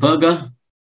on to Perga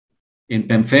in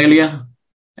Pamphylia,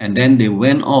 and then they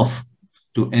went off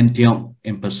to Antioch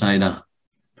in Pisidia.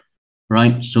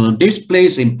 Right? So this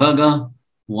place in Perga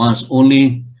was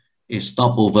only a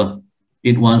stopover.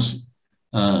 It was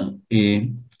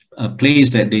a place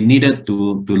that they needed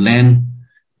to land,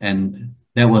 and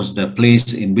that was the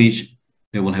place in which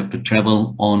they will have to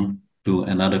travel on to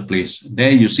another place.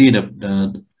 There you see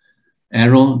the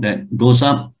arrow that goes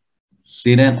up.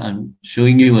 See that? I'm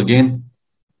showing you again.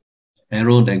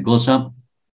 Arrow that goes up.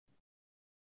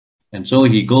 And so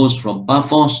he goes from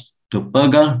Paphos to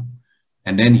Perga,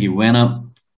 and then he went up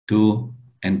to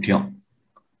Antioch.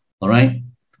 All right?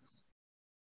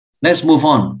 Let's move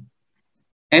on.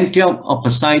 Antioch of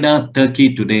Pisidia,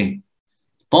 Turkey today.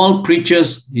 Paul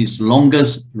preaches his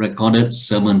longest recorded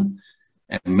sermon,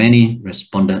 and many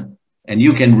responded. And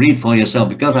you can read for yourself,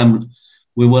 because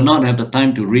we will not have the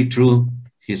time to read through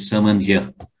his sermon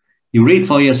here. You read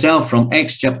for yourself from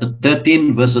Acts chapter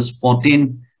 13, verses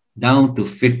 14 down to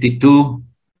 52.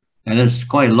 And it's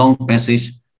quite a long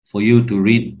passage for you to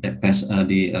read that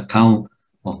the account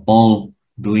of Paul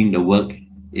doing the work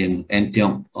in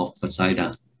Antioch of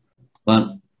Pisidia.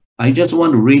 But I just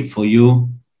want to read for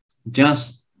you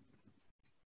just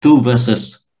 2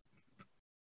 verses.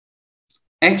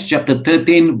 Acts chapter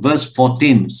 13, verse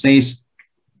 14 says,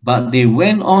 "But they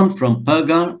went on from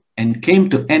Perga and came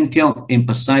to Antioch in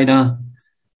Pisidia,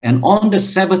 and on the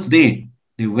Sabbath day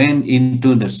they went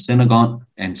into the synagogue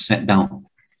and sat down."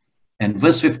 And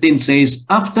verse 15 says,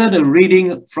 "After the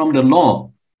reading from the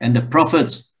law and the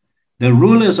prophets, the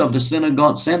rulers of the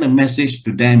synagogue sent a message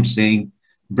to them saying,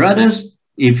 'Brothers,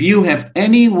 if you have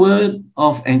any word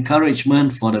of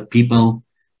encouragement for the people,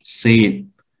 say it.'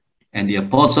 And the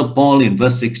Apostle Paul in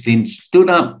verse 16 stood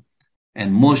up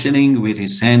and motioning with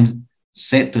his hand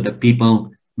said to the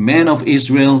people, 'Men of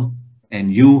Israel,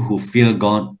 and you who fear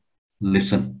God,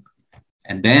 listen.'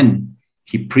 And then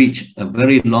he preached a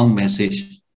very long message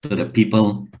to the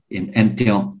people in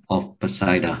Antioch of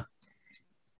Pisidia.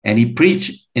 And he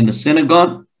preached in the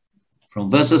synagogue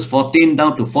from verses 14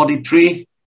 down to 43.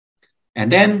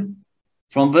 And then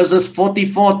from verses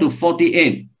 44 to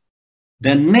 48,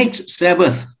 the next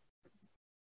Sabbath,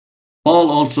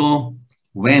 Paul also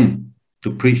went to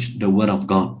preach the word of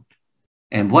God.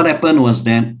 And what happened was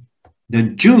that the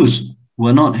Jews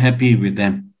were not happy with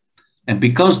them. And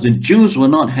because the Jews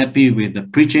were not happy with the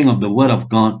preaching of the word of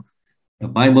God, the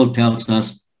Bible tells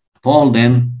us, Paul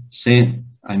then said,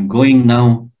 "I'm going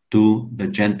now to the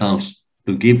Gentiles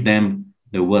to give them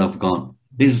the word of God."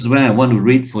 This is where I want to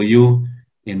read for you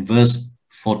in verse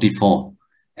 44.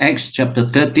 Acts chapter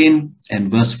 13 and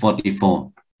verse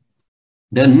 44.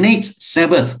 "The next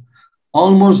Sabbath,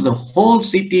 almost the whole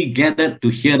city gathered to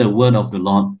hear the word of the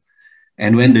Lord.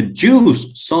 And when the Jews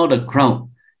saw the crowd,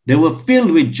 they were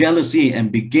filled with jealousy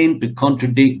and began to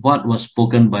contradict what was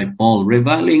spoken by Paul,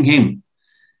 reviling him.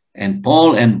 And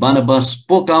Paul and Barnabas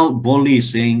spoke out boldly,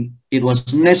 saying, 'It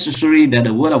was necessary that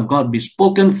the word of God be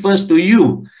spoken first to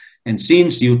you. And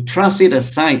since you thrust it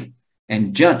aside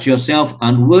and judge yourself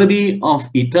unworthy of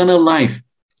eternal life,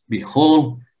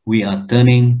 behold, we are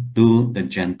turning to the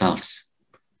Gentiles.'"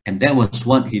 And that was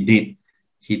what he did.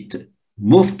 He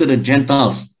moved to the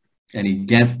Gentiles and he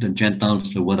gave the Gentiles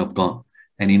the word of God.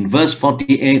 And in verse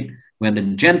 48, when the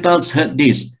Gentiles heard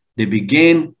this, they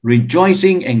began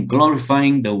rejoicing and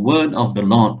glorifying the word of the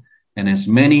Lord, and as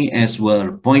many as were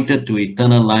appointed to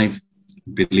eternal life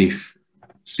believed.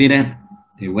 See that?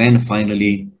 They went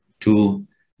finally to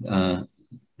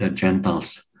the Gentiles.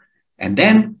 And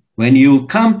then when you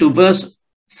come to verse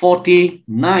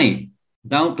 49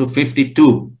 down to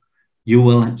 52, you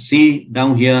will see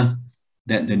down here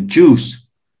that the Jews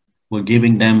were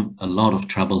giving them a lot of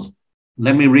trouble.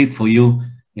 Let me read for you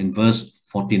in verse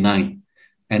 49.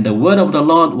 "And the word of the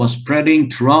Lord was spreading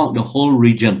throughout the whole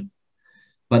region.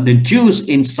 But the Jews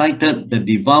incited the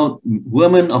devout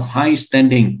women of high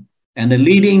standing and the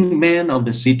leading men of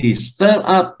the city, stirred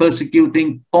up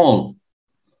persecuting Paul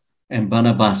and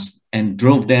Barnabas, and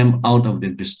drove them out of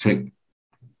the district."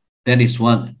 That is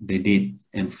what they did.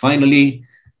 And finally,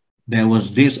 there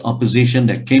was this opposition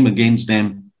that came against them,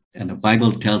 and the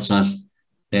Bible tells us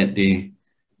that they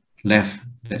left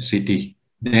that city.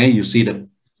 There you see the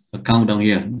account down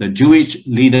here. The Jewish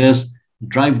leaders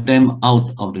drive them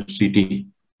out of the city,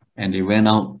 and they went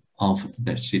out of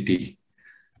that city.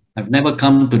 I've never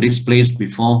come to this place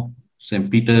before, St.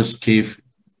 Peter's Cave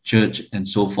Church and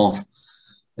so forth.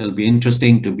 It'll be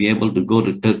interesting to be able to go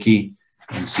to Turkey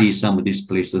and see some of these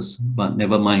places, but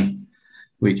never mind.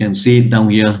 We can see it down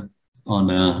here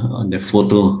on the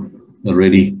photo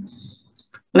already.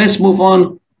 Let's move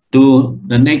on to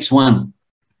the next one.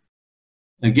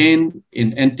 Again,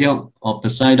 in Antioch of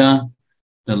Pisidia,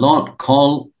 the Lord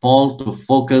called Paul to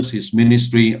focus his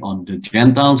ministry on the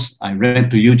Gentiles. I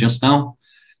read to you just now.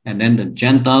 And then the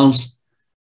Gentiles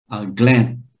are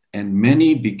glad, and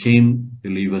many became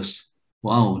believers.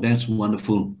 Wow, that's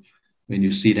wonderful when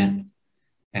you see that.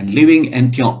 And leaving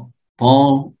Antioch,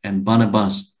 Paul and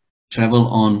Barnabas travel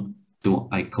on to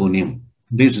Iconium.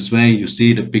 This is where you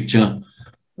see the picture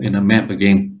in a map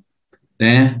again.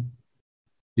 There,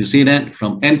 you see that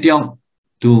from Antioch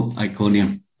to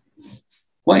Iconium.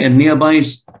 Quite a nearby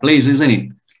place, isn't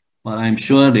it? But I'm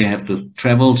sure they have to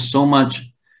travel so much,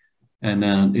 and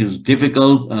it's a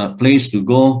difficult place to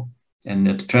go, and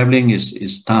the traveling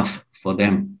is tough for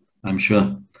them, I'm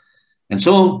sure. And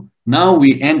so now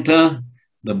we enter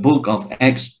the book of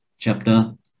Acts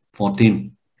chapter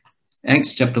 14.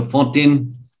 Acts chapter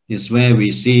 14 is where we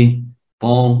see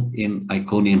Paul in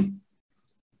Iconium.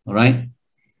 All right.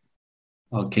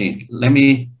 Okay, let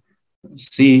me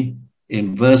see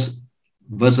in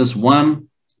verses 1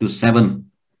 to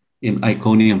 7 in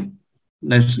Iconium.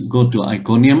 Let's go to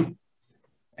Iconium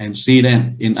and see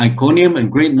that in Iconium, a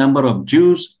great number of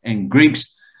Jews and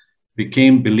Greeks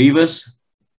became believers.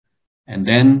 And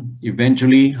then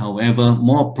eventually, however,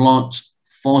 more plots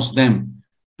forced them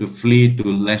to flee to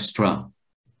Lystra.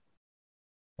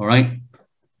 All right.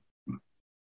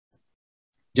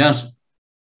 Just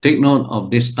take note of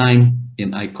this time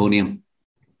in Iconium.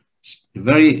 It's a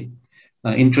very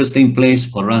interesting place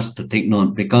for us to take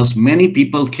note because many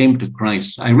people came to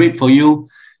Christ. I read for you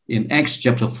in Acts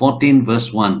chapter 14,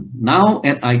 verse 1. Now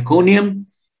at Iconium,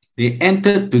 they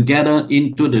entered together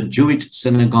into the Jewish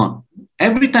synagogue.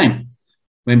 Every time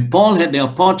when Paul had the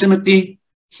opportunity,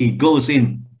 he goes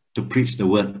in to preach the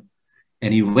word.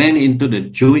 And he went into the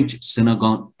Jewish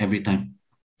synagogue every time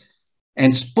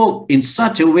and spoke in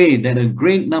such a way that a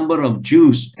great number of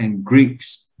Jews and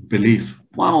Greeks believed.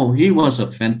 Wow, he was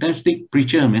a fantastic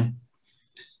preacher, man.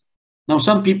 Now,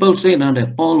 some people say now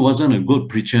that Paul wasn't a good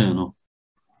preacher,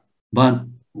 but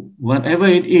whatever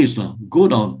it is,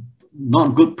 good or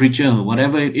not good preacher,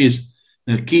 whatever it is,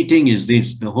 the key thing is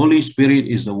this: the Holy Spirit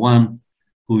is the one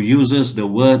who uses the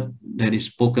word that is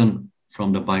spoken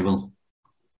from the Bible.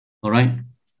 All right?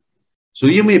 So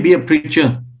you may be a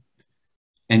preacher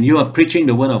and you are preaching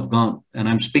the word of God. And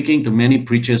I'm speaking to many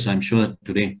preachers, I'm sure,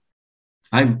 today.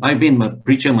 I've been a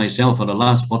preacher myself for the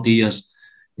last 40 years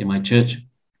in my church.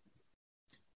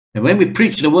 And when we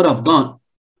preach the word of God,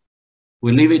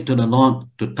 we leave it to the Lord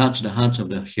to touch the hearts of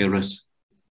the hearers.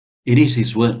 It is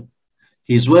His word.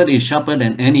 His word is sharper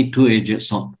than any two-edged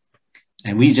sword.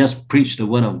 And we just preach the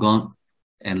word of God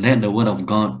and let the word of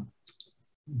God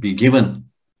be given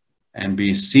and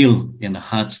be sealed in the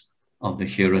hearts of the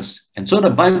hearers. And so the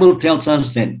Bible tells us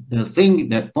that the thing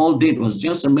that Paul did was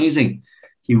just amazing.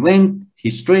 He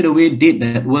straight away did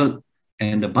that work.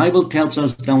 And the Bible tells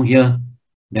us down here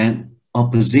that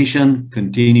opposition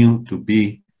continued to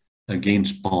be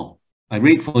against Paul. I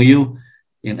read for you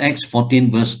in Acts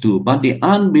 14 verse 2. But the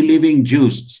unbelieving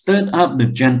Jews stirred up the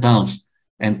Gentiles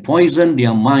and poisoned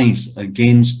their minds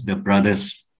against the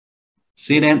brothers.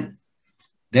 See that?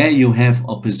 There you have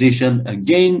opposition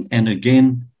again and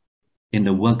again in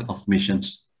the work of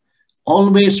missions.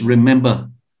 Always remember,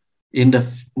 in the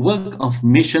work of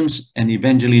missions and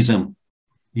evangelism,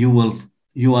 you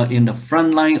are in the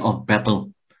front line of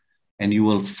battle, and you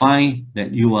will find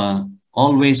that you are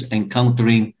always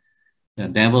encountering the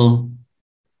devil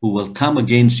who will come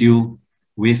against you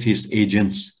with his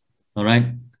agents. All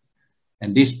right?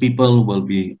 And these people will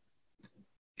be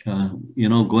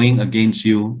going against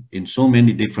you in so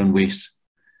many different ways.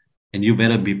 And you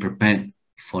better be prepared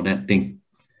for that thing.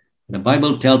 The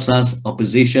Bible tells us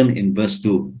opposition in verse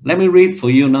 2. Let me read for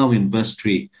you now in verse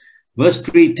 3. Verse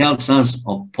 3 tells us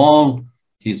of Paul,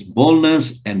 his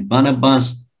boldness, and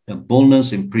Barnabas, the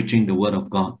boldness in preaching the word of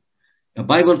God. The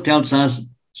Bible tells us,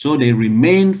 so they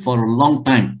remained for a long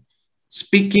time,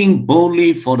 speaking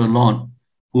boldly for the Lord,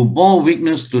 who bore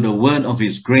witness to the word of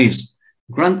his grace,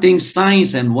 granting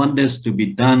signs and wonders to be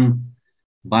done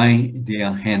by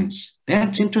their hands.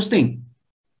 That's interesting.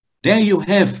 There you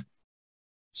have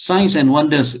signs and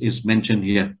wonders is mentioned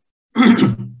here.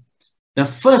 The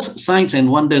first signs and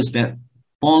wonders that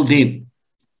Paul did,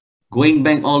 going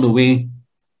back all the way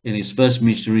in his first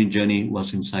missionary journey,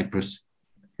 was in Cyprus.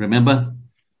 Remember?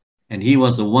 And he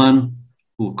was the one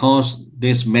who caused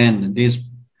this man, this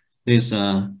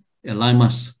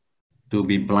Elymas, to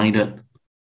be blinded.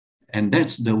 And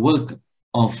that's the work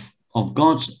of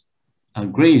God's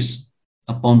grace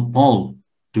upon Paul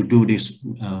to do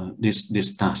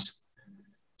this task.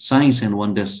 Signs and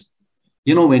wonders.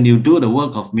 You know, when you do the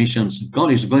work of missions,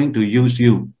 God is going to use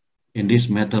you in this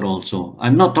matter also.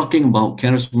 I'm not talking about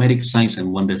charismatic signs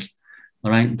and wonders.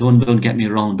 All right, don't get me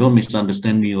wrong. Don't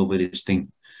misunderstand me over this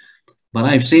thing. But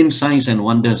I've seen signs and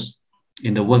wonders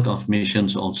in the work of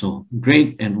missions also.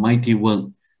 Great and mighty work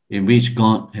in which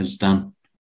God has done.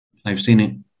 I've seen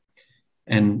it.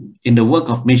 And in the work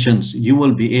of missions, you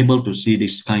will be able to see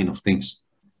these kind of things.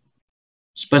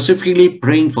 Specifically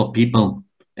praying for people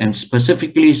and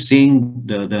specifically seeing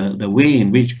the way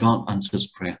in which God answers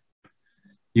prayer.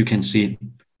 You can see it.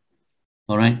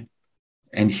 All right.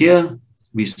 And here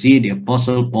we see the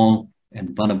Apostle Paul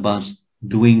and Barnabas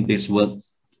doing this work.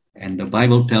 And the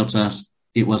Bible tells us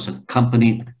it was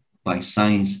accompanied by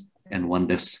signs and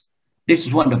wonders. This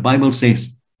is what the Bible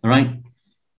says. All right.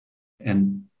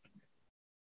 And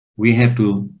we have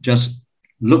to just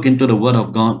look into the word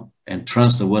of God and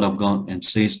trust the word of God and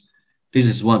says, this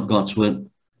is what God's word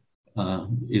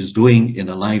is doing in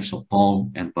the lives of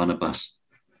Paul and Barnabas,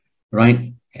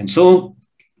 right? And so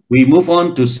We move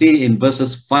on to see in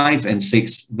verses 5 and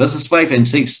 6. Verses 5 and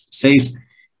 6 says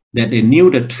that they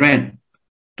knew the threat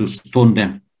to stone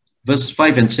them. Verses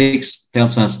 5 and 6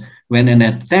 tells us, when an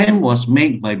attempt was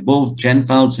made by both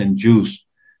Gentiles and Jews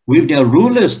with their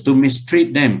rulers to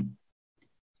mistreat them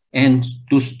and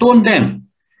to stone them,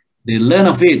 they learned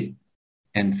of it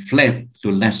and fled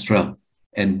to Lystra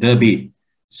and Derbe,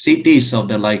 cities of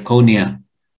the Lycaonia,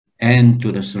 and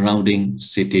to the surrounding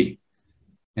city.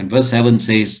 And verse 7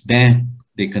 says, there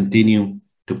they continue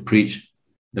to preach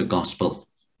the gospel.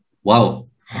 Wow.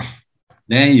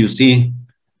 There you see,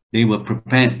 they were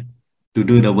prepared to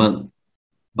do the work.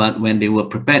 But when they were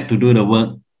prepared to do the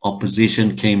work,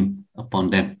 opposition came upon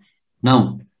them.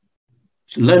 Now,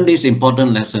 learn this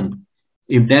important lesson.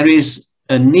 If there is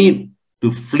a need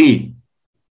to flee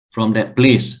from that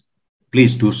place,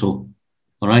 please do so.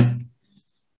 All right?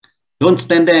 Don't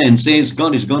stand there and say,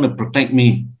 God is going to protect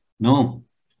me. No.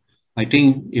 I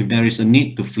think if there is a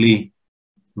need to flee,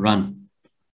 run.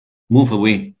 Move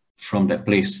away from that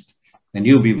place. And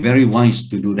you'll be very wise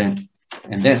to do that.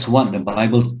 And that's what the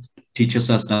Bible teaches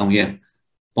us down here.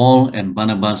 Paul and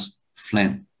Barnabas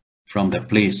fled from the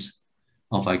place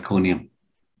of Iconium.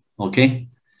 Okay?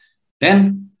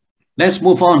 Then let's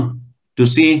move on to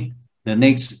see the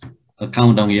next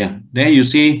account down here. There you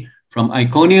see from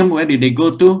Iconium, where did they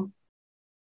go to?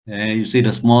 There you see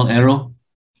the small arrow,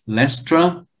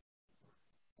 Lystra,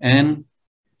 and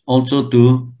also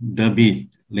to Derbe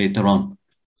later on.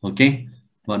 Okay?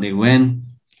 But they went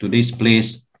to this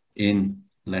place in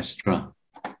Lystra.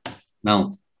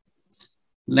 Now,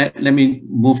 let me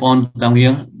move on down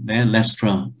here. There,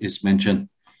 Lystra is mentioned.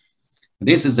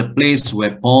 This is the place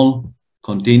where Paul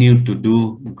continued to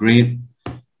do great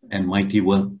and mighty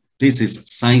work. This is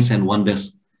signs and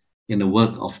wonders in the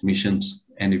work of missions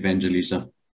and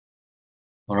evangelism.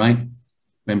 All right?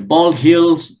 When Paul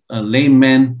heals a lame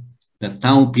man, the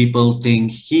town people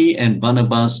think he and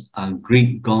Barnabas are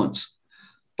Greek gods.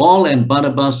 Paul and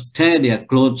Barnabas tear their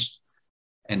clothes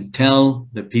and tell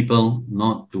the people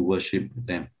not to worship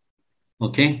them.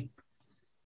 Okay?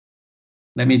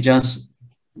 Let me just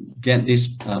get this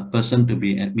person to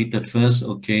be admitted first.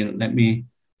 Okay, let me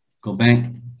go back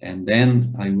and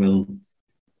then I will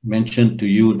mention to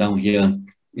you down here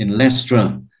in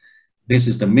Lystra. This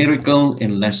is the miracle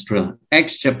in Lystra.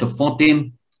 Acts chapter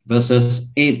 14, verses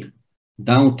 8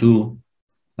 down to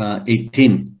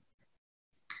 18.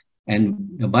 And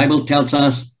the Bible tells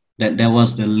us that there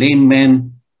was the lame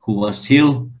man who was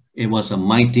healed. It was a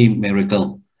mighty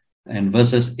miracle. And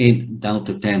verses 8 down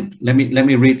to 10. Let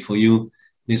me read for you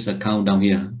this account down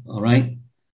here. All right.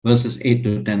 Verses 8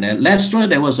 to 10. At Lystra,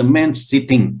 there was a man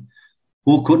sitting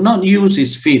who could not use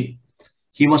his feet.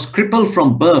 He was crippled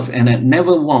from birth and had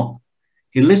never walked.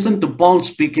 He listened to Paul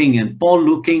speaking, and Paul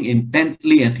looking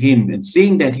intently at him and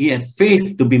seeing that he had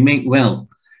faith to be made well,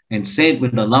 and said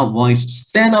with a loud voice,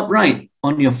 "Stand upright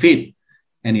on your feet."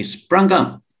 And he sprung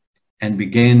up and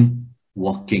began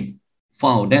walking.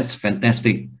 Wow, that's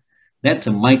fantastic. That's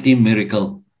a mighty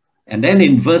miracle. And then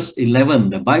in verse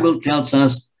 11, the Bible tells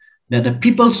us that the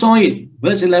people saw it.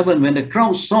 Verse 11, when the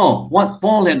crowd saw what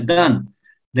Paul had done,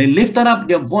 they lifted up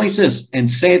their voices and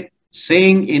said,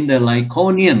 saying in the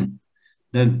Lycaonian,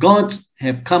 "The gods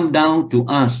have come down to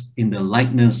us in the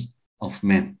likeness of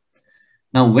men."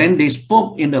 Now, when they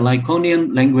spoke in the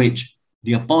Lycaonian language,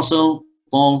 the apostle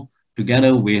Paul,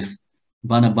 together with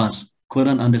Barnabas,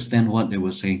 couldn't understand what they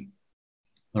were saying.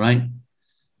 All right?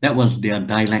 That was their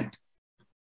dialect.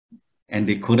 And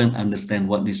they couldn't understand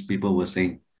what these people were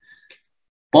saying.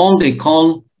 Paul, they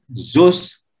called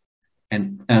Zeus,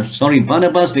 and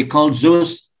Barnabas, they called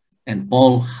Zeus, and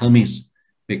Paul Hermes,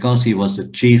 because he was the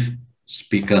chief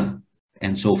speaker,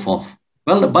 and so forth.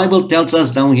 Well, the Bible tells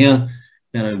us down here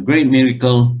that a great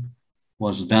miracle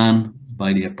was done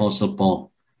by the Apostle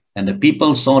Paul, and the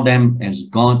people saw them as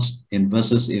gods in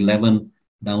verses 11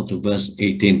 down to verse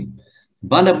 18.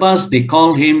 Barnabas, they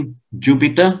call him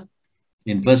Jupiter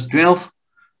in verse 12.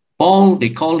 Paul, they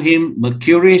call him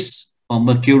Mercurius,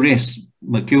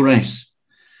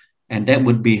 and that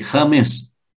would be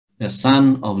Hermes, the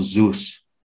son of Zeus.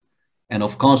 And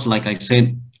of course, like I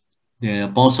said, the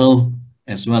apostle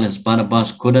as well as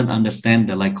Barnabas couldn't understand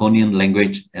the Lycaonian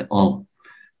language at all.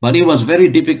 But it was very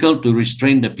difficult to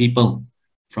restrain the people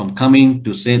from coming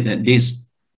to say that these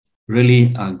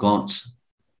really are gods.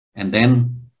 And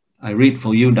then I read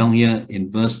for you down here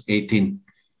in verse 18.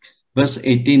 Verse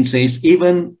 18 says,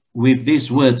 even with these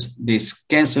words, they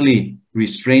scarcely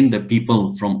restrained the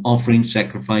people from offering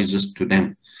sacrifices to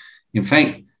them. In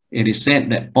fact, it is said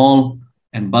that Paul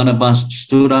and Barnabas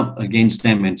stood up against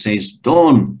them and says,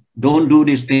 don't do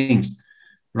these things,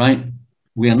 right?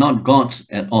 We are not gods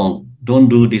at all. Don't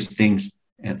do these things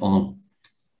at all.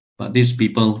 But these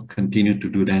people continue to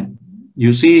do that.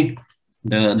 You see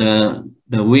the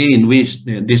way in which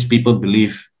these people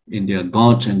believe in their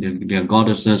gods and their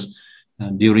goddesses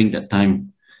during that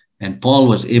time. And Paul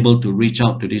was able to reach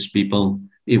out to these people.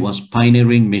 It was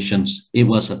pioneering missions. It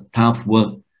was a tough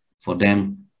work for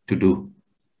them to do.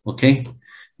 Okay.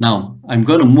 Now I'm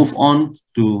going to move on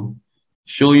to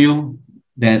show you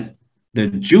that the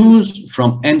Jews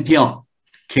from Antioch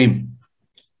came,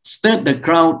 stirred the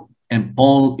crowd, and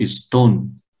Paul is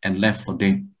stoned and left for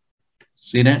dead.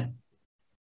 See that?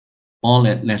 Paul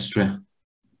at Lystra.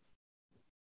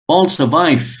 Paul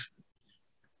survived,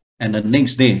 and the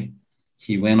next day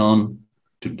he went on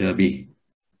to Derbe.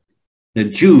 The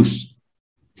Jews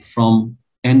from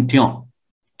Antioch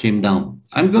came down.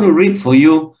 I'm going to read for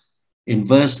you in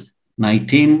verse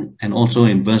 19 and also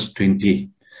in verse 20.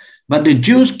 But the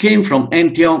Jews came from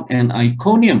Antioch and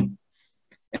Iconium,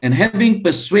 and having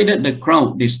persuaded the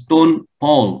crowd, they stoned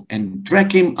Paul and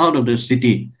dragged him out of the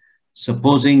city,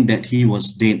 supposing that he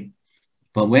was dead.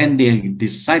 But when the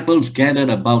disciples gathered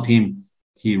about him,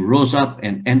 he rose up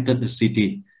and entered the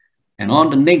city. And on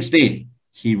the next day,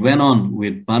 he went on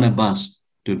with Barnabas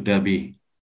to Derbe.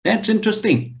 That's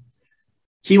interesting.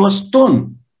 He was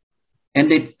stoned, and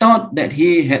they thought that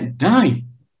he had died.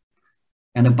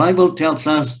 And the Bible tells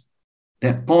us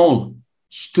that Paul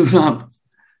stood up.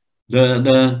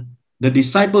 The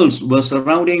disciples were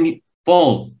surrounding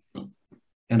Paul,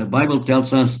 and the Bible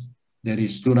tells us that he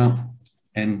stood up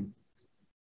and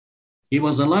he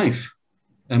was alive.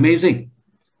 Amazing.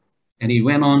 And he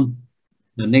went on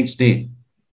the next day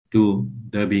to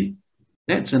Derbe.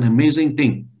 That's an amazing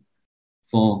thing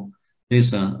for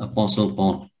this Apostle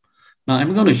Paul. Now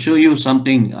I'm going to show you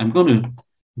something. I'm going to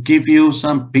give you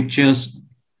some pictures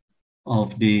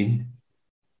of the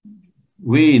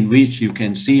way in which you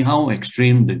can see how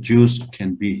extreme the Jews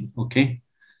can be. Okay.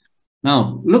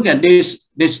 Now look at these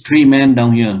three men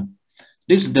down here.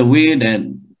 This is the way that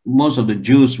most of the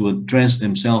Jews would dress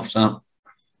themselves up.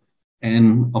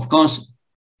 And of course,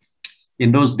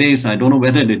 in those days, I don't know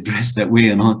whether they dressed that way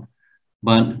or not,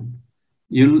 but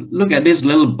you look at these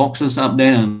little boxes up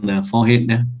there on the forehead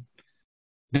there.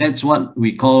 That's what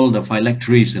we call the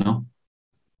phylacteries, you know,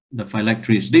 the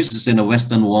phylacteries. This is in the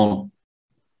Western Wall.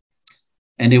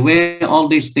 And they wear all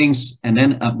these things, and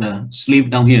then up the sleeve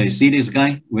down here. You see this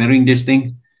guy wearing this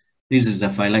thing? This is the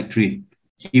phylactery.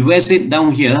 He wears it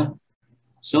down here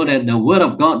so that the word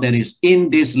of God that is in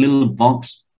this little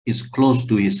box is close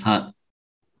to his heart.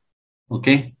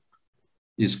 Okay?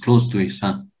 It's close to his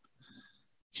heart.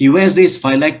 He wears this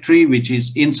phylactery, which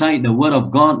is inside the word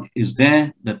of God, is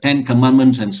there, the 10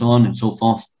 commandments and so on and so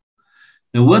forth.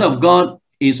 The word of God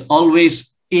is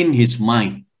always in his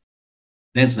mind.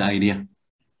 That's the idea.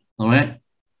 All right?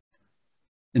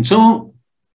 And so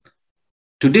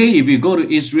today, if you go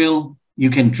to Israel, you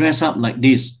can dress up like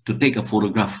this to take a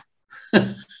photograph.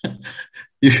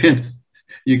 you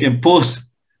can pose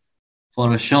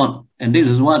for a shot. And this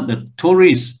is what the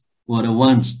tourists were the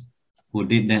ones who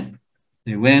did that.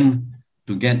 They went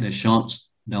to get the shots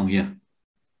down here.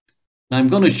 Now I'm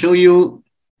going to show you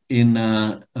in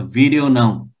a video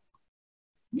now.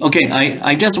 Okay,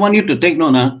 I just want you to take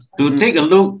note now, to take a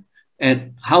look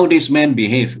at how this man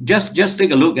behaved. Just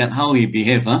take a look at how he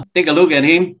behaved. Huh? Take a look at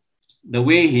him, the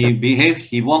way he behaved.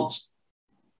 He walks.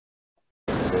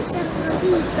 Still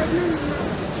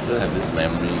have this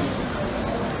memory.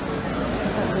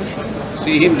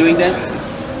 See him doing that?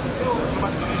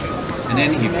 And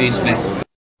then he faced back.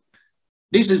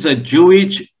 This is a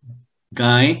Jewish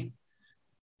guy,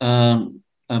 a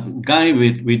guy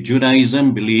with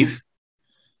Judaism belief.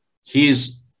 He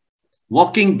is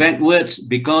walking backwards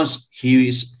because he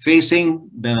is facing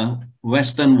the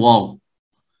Western Wall.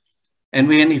 And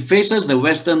when he faces the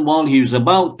Western Wall, he is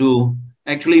about to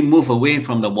actually move away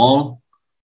from the wall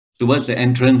towards the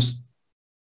entrance.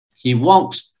 He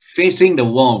walks facing the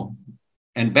wall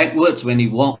and backwards when he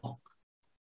walks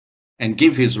and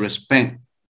give his respect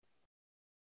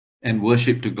and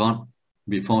worship to God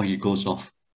before he goes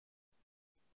off.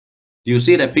 Do you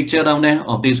see that picture down there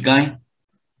of this guy?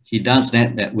 He does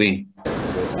that way.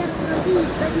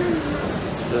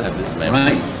 Still have this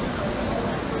memory. Right?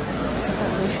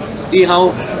 See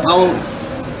how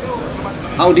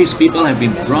these people have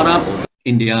been brought up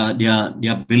in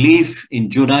their belief in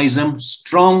Judaism,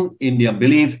 strong in their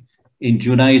belief in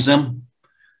Judaism.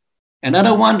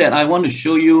 Another one that I want to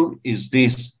show you is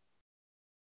this.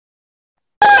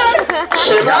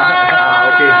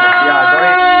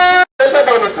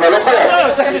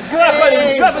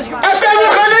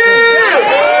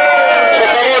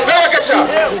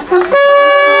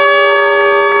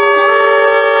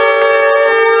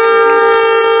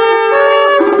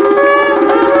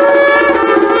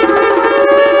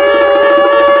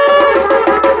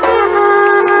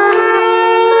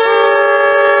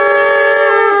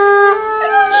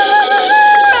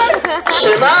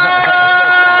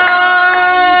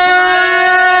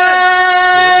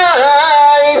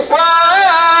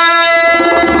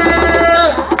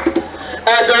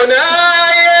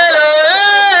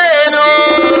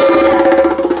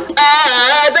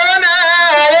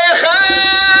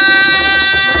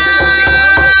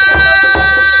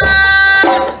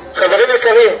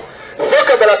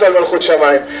 על מלכות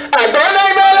שמיים.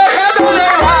 אדוני מלך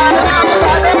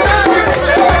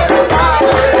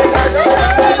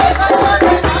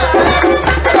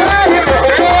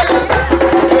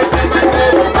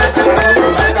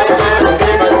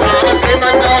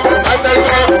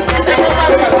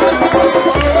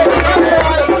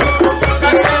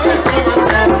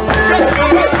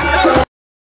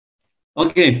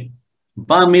Okay,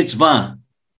 bar mitzvah.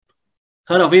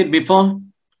 Heard of it before?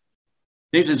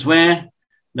 This is where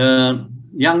the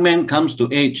young man comes to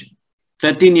age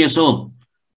 13 years old,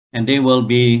 and they will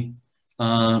be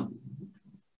sort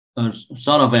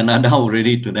of an adult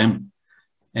already to them.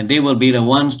 And they will be the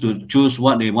ones to choose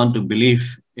what they want to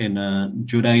believe in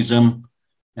Judaism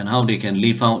and how they can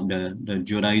live out the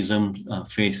Judaism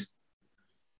faith.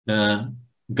 The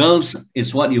girls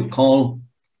is what you call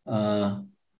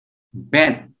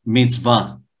bat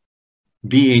mitzvah,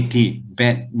 B-A-T,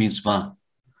 bat mitzvah.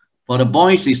 For the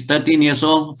boys, it's 13 years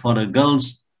old. For the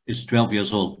girls, it's 12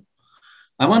 years old.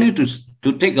 I want you to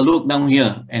take a look down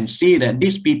here and see that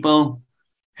these people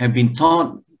have been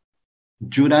taught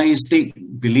Judaistic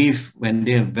belief when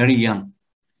they are very young.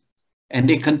 And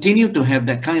they continue to have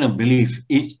that kind of belief.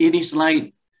 It is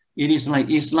like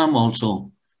Islam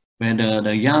also, where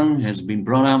the young has been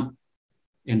brought up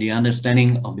in the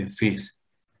understanding of their faith.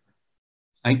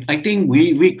 I think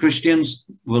we Christians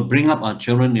will bring up our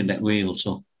children in that way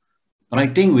also. But I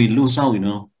think we lose out,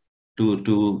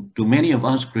 to many of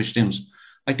us Christians.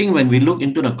 I think when we look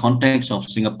into the context of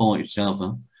Singapore itself,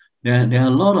 there are a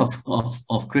lot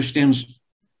of Christians,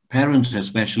 parents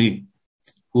especially,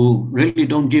 who really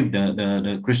don't give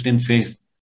the Christian faith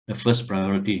the first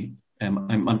priority.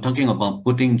 I'm talking about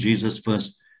putting Jesus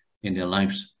first in their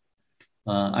lives.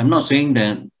 I'm not saying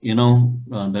that,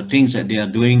 the things that they are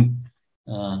doing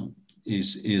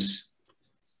is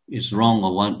wrong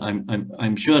or what.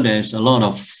 I'm sure there's a lot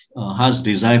of heart's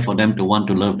desire for them to want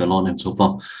to love the Lord and so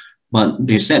forth. But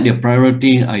they set their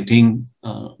priority, I think,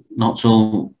 not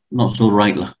so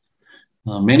right.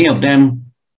 Many of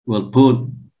them will put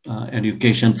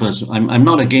education first. I'm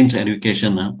not against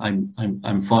education.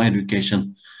 I'm for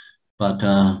education, but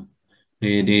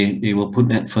they will put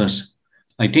that first.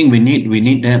 I think we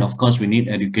need that. Of course, we need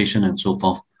education and so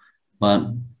forth. But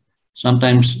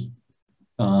sometimes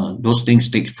those things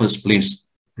take first place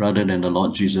rather than the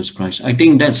Lord Jesus Christ. I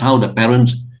think that's how the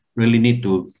parents really need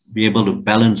to be able to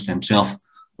balance themselves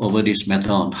over this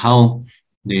matter on how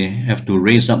they have to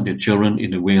raise up their children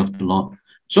in the way of the Lord.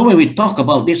 So when we talk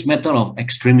about this matter of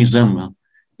extremism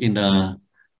in the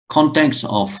context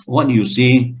of what you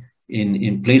see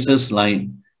in places like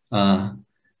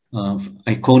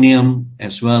Iconium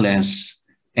as well as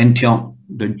Antioch,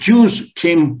 the Jews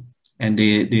came and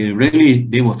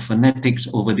they were fanatics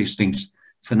over these things,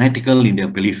 fanatical in their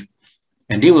belief.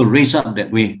 And they were raised up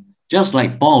that way. Just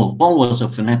like Paul. Paul was a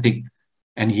fanatic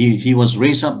and he was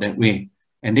raised up that way.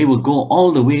 And they would go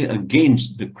all the way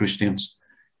against the Christians.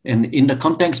 And in the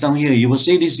context down here, you will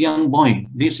see this young boy,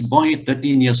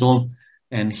 13 years old,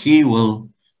 and he will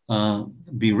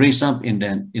be raised up in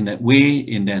that way,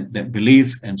 in that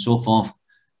belief and so forth.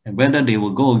 And whether they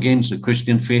will go against the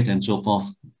Christian faith and so forth,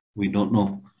 we don't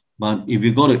know. But if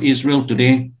you go to Israel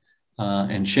today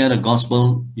and share the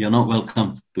gospel, you're not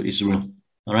welcome to Israel.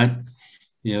 All right?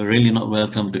 You're really not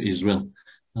welcome to Israel.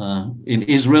 In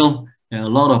Israel, there are a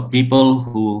lot of people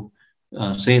who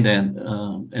say that,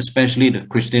 especially the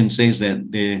Christian says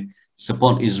that they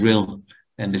support Israel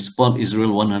and they support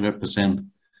Israel 100%.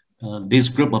 This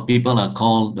group of people are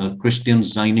called the Christian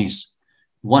Zionists.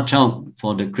 Watch out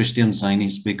for the Christian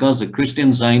Zionists, because the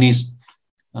Christian Zionists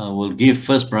will give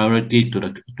first priority to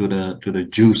the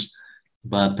Jews.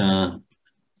 But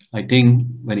I think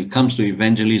when it comes to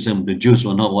evangelism, the Jews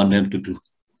will not want them to do.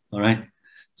 All right.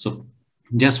 So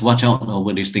just watch out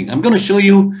over this thing. I'm going to show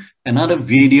you another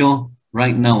video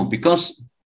right now, because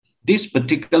this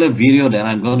particular video that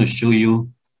I'm going to show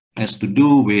you has to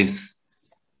do with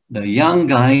the young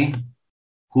guy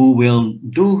who will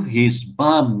do his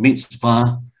bar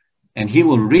mitzvah and he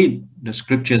will read the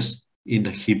scriptures in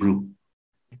the Hebrew.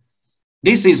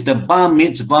 This is the bar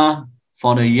mitzvah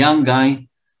for the young guy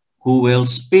who will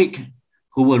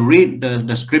read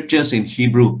the scriptures in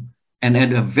Hebrew. And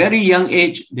at a very young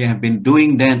age, they have been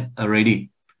doing that already.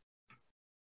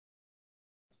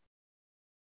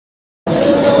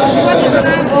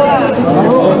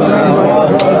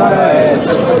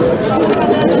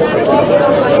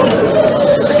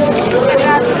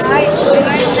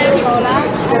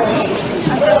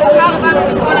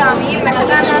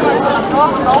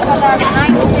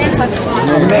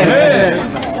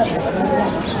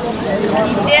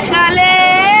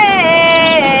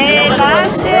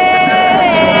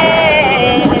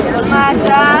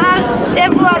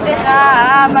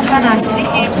 בשנה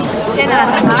השלישית שנת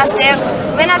המעשר,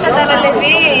 ונתת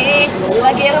ללוי,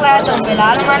 לגר, ליתום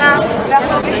ולאלמנה,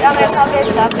 ואכלו בשעריך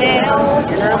ושבעו,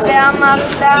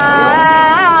 ואמרת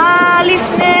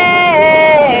לפני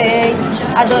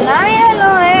אדוני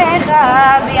אלוהיך,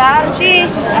 ביארתי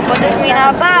הקודש מן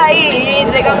הבית,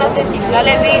 וגם נתתי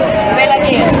ללוי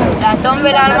ולגר, ליתום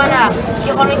ולאלמנה,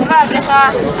 ככל מצוות לך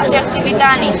אשר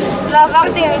ציוויתני. לא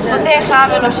עברתי מצוותיך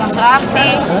ולא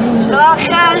שכחתי, לא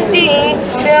אכלתי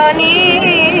מעוני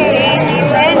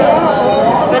ממנו,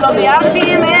 ולא ביארתי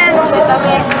ממנו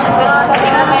וטמא, ולא נתתי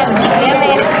ממנו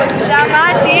אמת.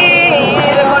 שמעתי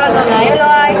בקול אדוני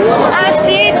אלוהי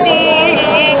עשיתי,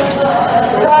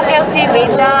 לא אשר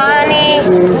ציוויתני,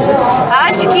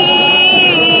 אשקיפה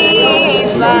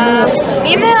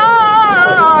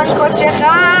ממעון קודשך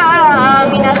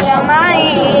מן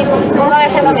השמיים,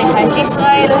 וברך את עמך את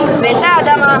ישראל ואת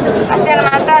האדמה אשר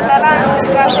נתת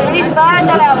לנו, כאשר נשבעת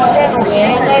לאבותינו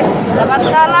בארץ זבת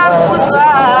חלב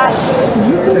ודבש.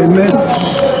 Amen.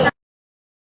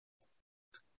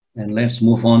 And let's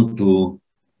move on to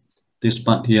this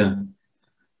part here.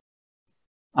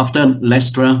 After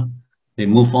Lystra, they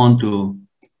move on to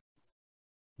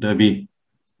Derbe.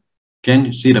 Can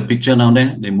you see the picture down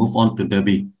there? They move on to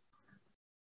Derbe.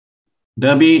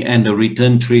 Derbe and the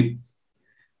return trip.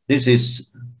 This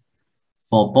is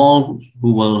for Paul,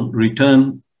 who will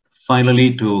return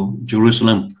finally to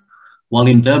Jerusalem. While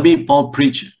in Derbe, Paul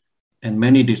preached and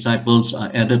many disciples are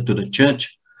added to the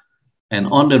church. And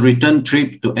on the return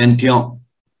trip to Antioch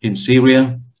in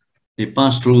Syria, they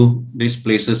passed through these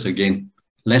places again: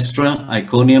 Lystra,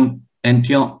 Iconium,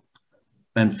 Antioch,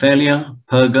 Pamphylia,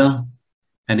 Perga,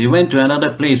 and they went to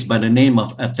another place by the name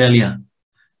of Attalia.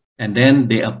 And then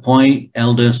they appoint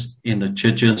elders in the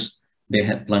churches they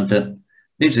had planted.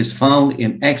 This is found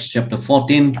in Acts chapter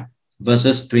 14,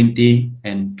 verses 20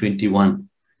 and 21.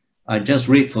 I just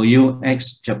read for you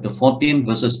Acts chapter 14,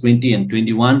 verses 20 and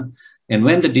 21. And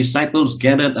when the disciples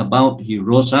gathered about, he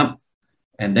rose up.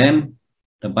 And then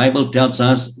the Bible tells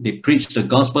us they preached the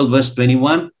gospel, verse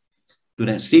 21, to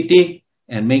that city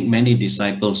and make many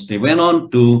disciples. They went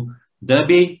on to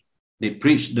Derbe. They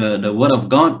preached the word of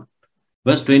God.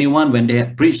 Verse 21, when they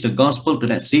had preached the gospel to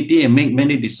that city and make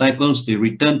many disciples, they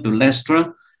returned to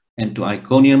Lystra and to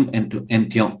Iconium and to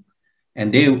Antioch.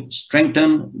 And they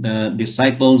strengthened the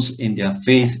disciples in their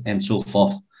faith and so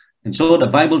forth. And so the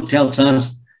Bible tells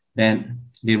us that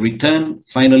they returned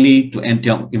finally to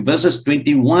Antioch. In verses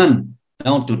 21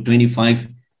 down to 25,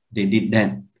 they did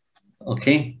that.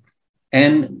 Okay?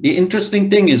 And the interesting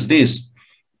thing is this,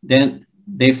 that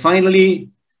they finally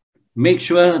make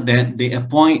sure that they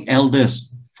appoint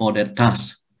elders for their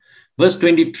task. Verse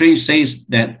 23 says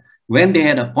that when they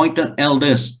had appointed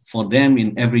elders for them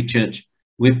in every church,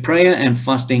 with prayer and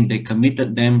fasting, they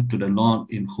committed them to the Lord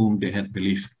in whom they had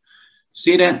believed.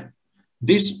 See that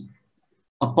this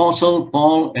Apostle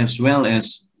Paul, as well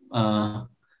as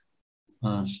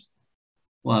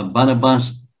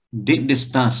Barnabas, did this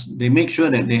task. They make sure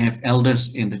that they have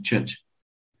elders in the church.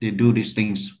 They do these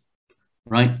things,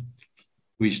 right?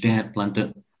 Which they had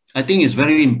planted. I think it's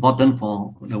very important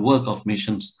for the work of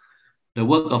missions. The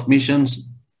work of missions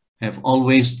have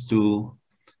always to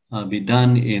be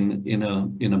done in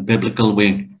a biblical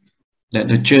way. That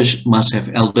the church must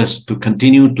have elders to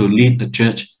continue to lead the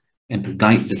church and to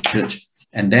guide the church.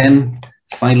 And then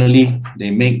finally,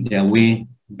 they make their way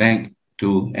back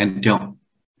to Antioch.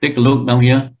 Take a look down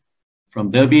here.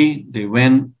 From Derbe, they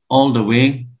went all the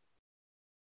way.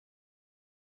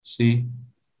 See,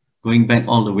 going back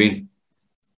all the way,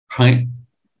 right?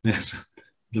 There's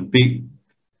the big,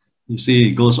 you see,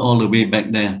 it goes all the way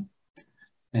back there.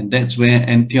 And that's where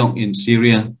Antioch in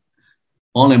Syria.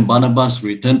 Paul and Barnabas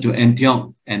returned to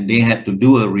Antioch and they had to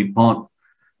do a report.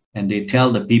 And they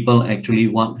tell the people actually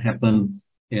what happened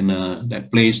in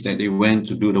that place that they went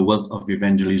to do the work of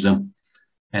evangelism.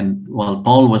 And while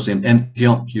Paul was in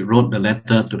Antioch, he wrote the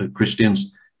letter to the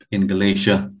Christians in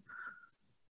Galatia.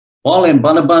 Paul and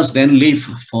Barnabas then leave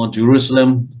for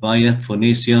Jerusalem via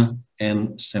Phoenicia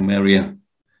and Samaria,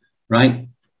 right?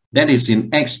 That is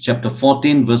in Acts chapter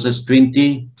 14, verses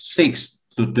 26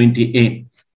 to 28.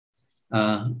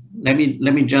 Let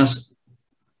me just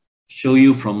show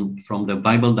you from the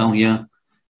Bible down here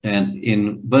that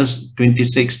in verse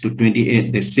 26 to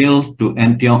 28, they sailed to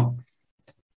Antioch,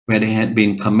 where they had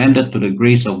been commended to the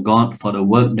grace of God for the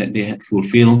work that they had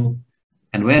fulfilled.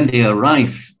 And when they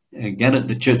arrived and gathered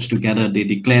the church together, they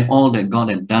declared all that God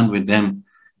had done with them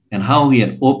and how he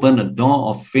had opened a door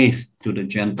of faith to the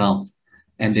Gentiles.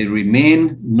 And they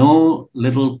remained no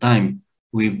little time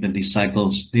with the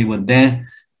disciples. They were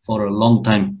there for a long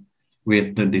time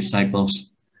with the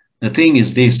disciples. The thing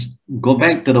is this, go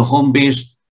back to the home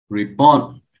base,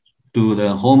 report to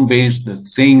the home base the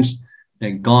things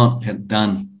that God had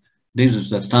done. This is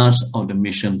the task of the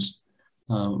missions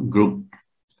group.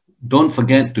 Don't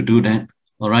forget to do that,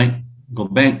 all right? Go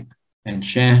back and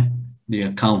share the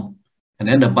account. And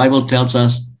then the Bible tells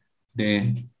us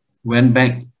they went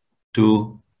back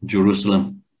to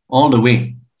Jerusalem all the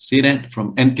way. See that?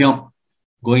 From Antioch,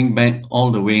 going back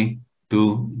all the way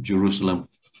to Jerusalem.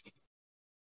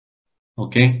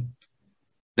 Okay.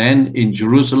 Then in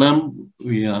Jerusalem,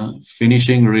 we are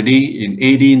finishing already in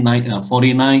AD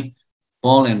 49.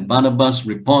 Paul and Barnabas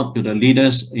report to the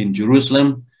leaders in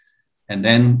Jerusalem. And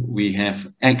then we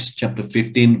have Acts chapter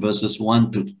 15, verses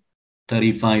 1 to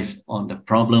 35 on the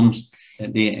problems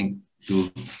that they to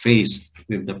face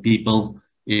with the people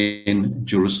in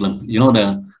Jerusalem. You know,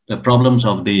 the problems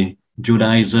of the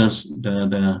Judaizers,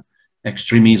 the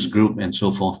extremist group, and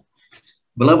so forth.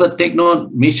 Beloved, take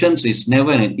note, missions is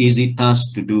never an easy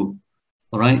task to do,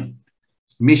 all right?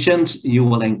 Missions, you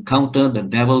will encounter the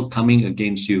devil coming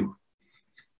against you.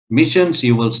 Missions,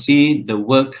 you will see the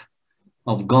work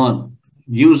of God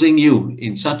using you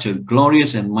in such a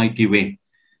glorious and mighty way.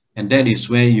 And that is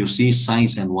where you see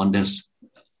signs and wonders.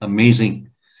 Amazing.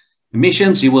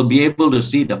 Missions, you will be able to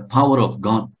see the power of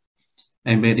God.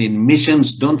 And but in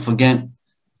missions, don't forget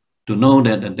to know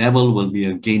that the devil will be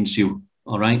against you.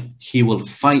 All right. He will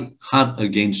fight hard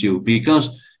against you because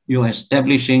you are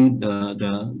establishing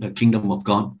the kingdom of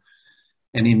God.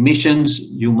 And in missions,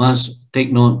 you must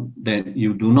take note that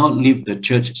you do not leave the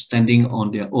church standing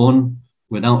on their own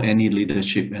without any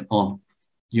leadership at all.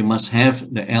 You must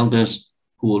have the elders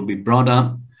who will be brought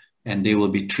up and they will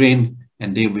be trained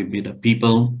and they will be the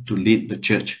people to lead the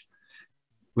church.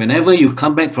 Whenever you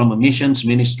come back from a missions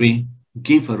ministry,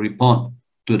 give a report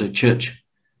to the church,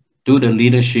 to the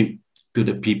leadership, to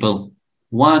the people,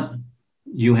 what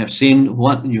you have seen,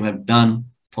 what you have done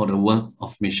for the work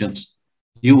of missions.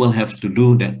 You will have to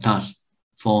do that task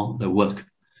for the work.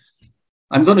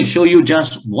 I'm going to show you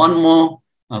just one more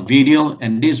video,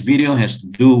 and this video has to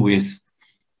do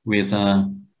with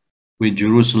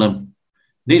Jerusalem.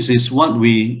 This is what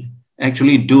we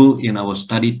actually do in our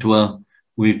study tour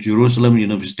with Jerusalem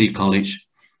University College.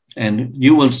 And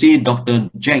you will see Dr.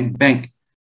 Jack Beck,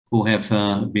 who have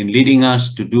been leading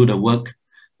us to do the work.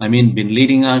 Been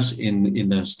leading us in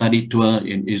the study tour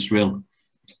in Israel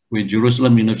with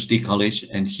Jerusalem University College,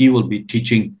 and he will be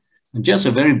teaching. Just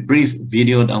a very brief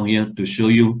video down here to show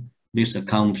you this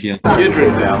account here.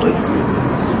 Kidron Valley.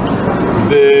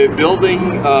 The building,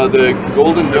 the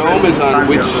Golden Dome, is on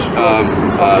which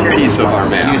piece of our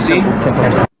map?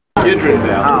 Kidron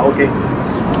Valley. Okay.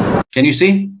 Can you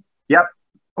see? Yep.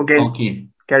 Okay. Okay.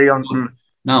 Carry on.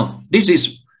 Now, this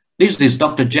is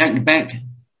Dr. Jack Beck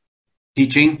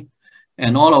teaching,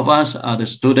 and all of us are the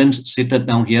students seated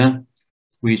down here,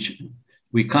 which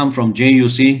we come from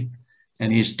JUC,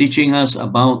 and he's teaching us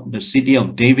about the city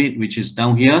of David, which is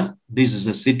down here. This is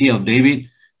the city of David,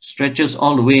 stretches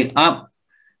all the way up,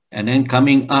 and then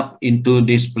coming up into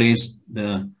this place,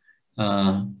 the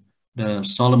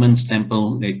Solomon's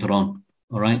temple later on,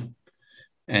 all right?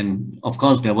 And of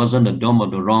course, there wasn't the Dome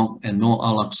of the Rock and no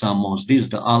Al-Aqsa Mosque. This is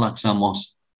the Al-Aqsa Mosque,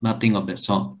 nothing of that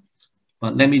sort.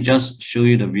 But let me just show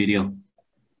you the video.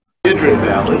 Kidron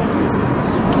Valley.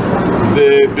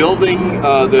 The building,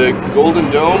 the Golden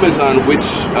Dome, is on which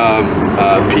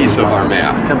piece of our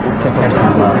map?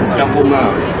 Temple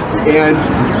Mount. And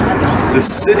the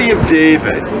city of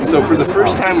David. So for the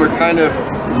first time, we're kind of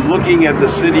looking at the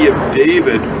city of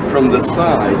David from the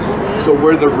side. So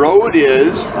where the road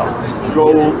is,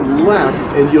 go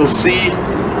left, and you'll see,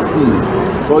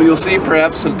 well, you'll see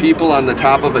perhaps some people on the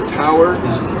top of a tower,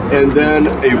 and then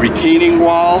a retaining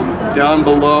wall down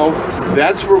below.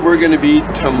 That's where we're going to be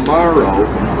tomorrow.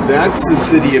 That's the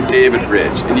city of David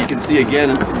Ridge. And you can see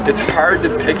again, it's hard to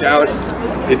pick out.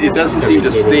 It doesn't seem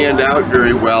to stand out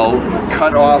very well,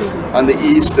 cut off on the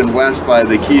east and west by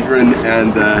the Kidron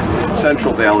and the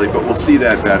Central Valley, but we'll see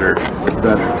that better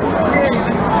tomorrow.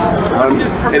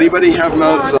 Anybody have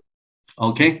Mount Zion?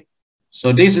 Okay,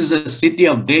 so this is the city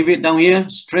of David down here,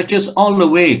 stretches all the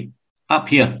way up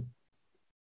here.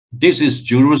 This is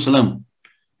Jerusalem.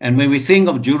 And when we think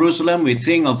of Jerusalem, we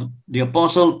think of the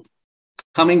apostle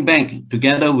coming back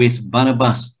together with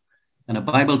Barnabas. And the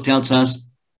Bible tells us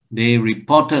they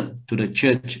reported to the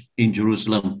church in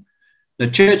Jerusalem. The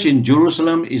church in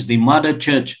Jerusalem is the mother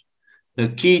church, the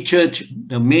key church,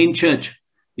 the main church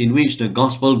in which the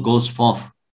gospel goes forth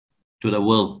to the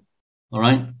world. All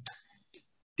right.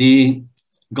 The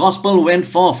gospel went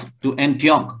forth to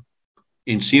Antioch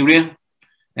in Syria,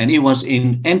 and it was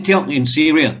in Antioch in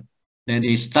Syria that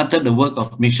he started the work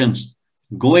of missions,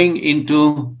 going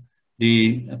into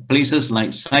the places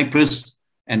like Cyprus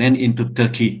and then into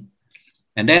Turkey.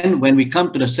 And then when we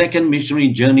come to the second missionary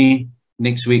journey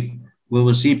next week, we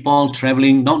will see Paul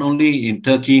traveling not only in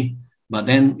Turkey, but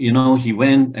then, you know, he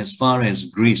went as far as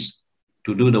Greece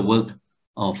to do the work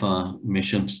of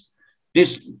missions.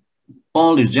 This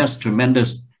Paul is just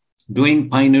tremendous, doing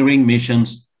pioneering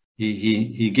missions.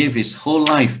 He gave his whole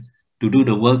life to do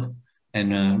the work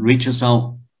and reaches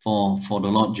out for the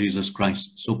Lord Jesus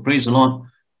Christ. So praise the Lord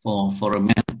for a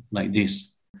man like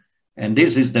this. And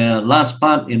this is the last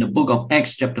part in the book of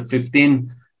Acts chapter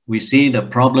 15. We see the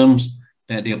problems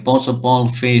that the Apostle Paul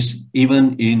faced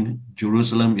even in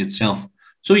Jerusalem itself.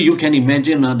 So you can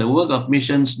imagine the work of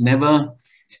missions never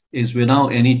is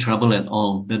without any trouble at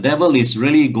all. The devil is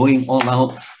really going all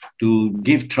out to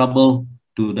give trouble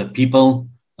to the people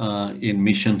in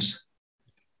missions.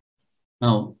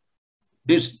 Now,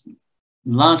 this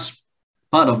last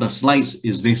part of the slides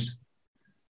is this.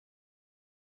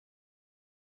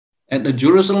 At the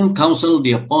Jerusalem Council,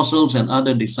 the apostles and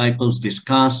other disciples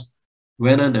discussed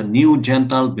whether the new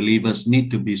Gentile believers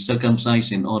need to be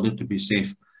circumcised in order to be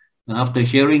saved. And after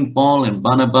hearing Paul and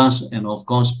Barnabas, and of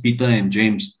course Peter and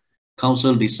James,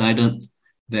 council decided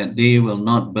that they will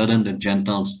not burden the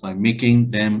Gentiles by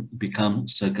making them become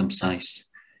circumcised.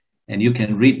 And you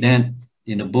can read that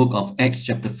in the book of Acts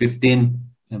chapter 15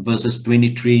 and verses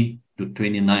 23 to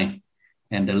 29.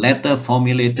 And the letter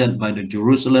formulated by the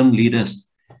Jerusalem leaders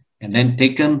and then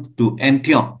taken to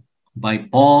Antioch by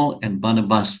Paul and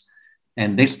Barnabas.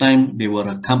 And this time they were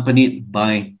accompanied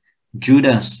by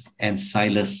Judas and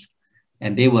Silas.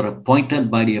 And they were appointed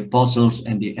by the apostles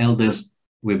and the elders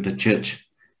with the church.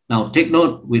 Now take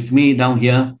note with me down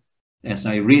here as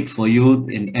I read for you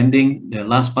in ending the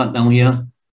last part down here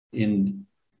in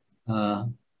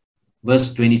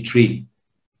verse 23.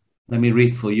 Let me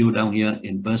read for you down here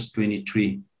in verse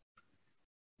 23.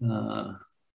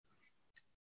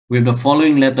 With the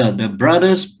following letter, the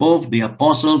brothers, both the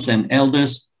apostles and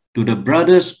elders, to the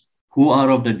brothers who are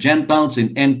of the Gentiles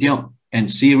in Antioch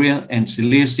and Syria and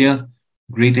Cilicia,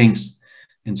 greetings.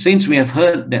 And since we have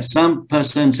heard that some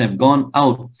persons have gone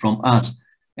out from us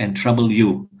and troubled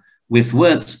you with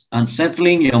words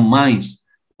unsettling your minds,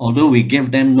 although we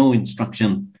gave them no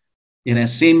instruction, it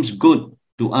has seemed good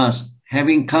to us,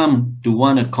 having come to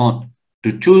one accord,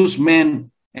 to choose men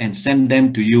and send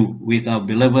them to you with our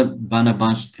beloved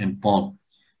Barnabas and Paul,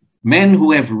 men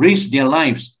who have risked their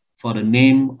lives for the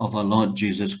name of our Lord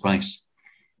Jesus Christ.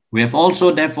 We have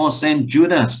also therefore sent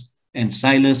Judas and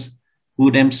Silas, who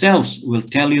themselves will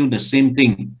tell you the same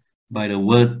thing by the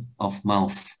word of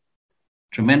mouth.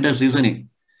 Tremendous, isn't it?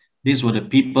 These were the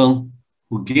people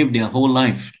who gave their whole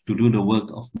life to do the work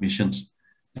of missions.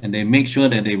 And they make sure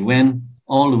that they went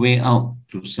all the way out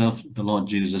to serve the Lord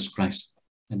Jesus Christ.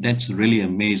 And that's really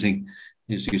amazing.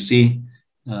 As you see,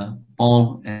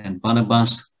 Paul and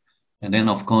Barnabas, and then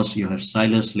of course you have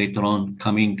Silas later on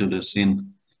coming to the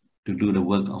scene to do the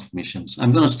work of missions.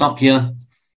 I'm going to stop here,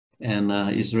 and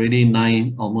it's already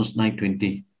almost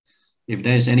 9:20. If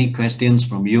there's any questions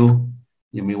from you,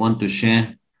 you may want to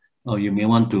share, or you may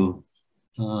want to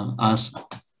ask,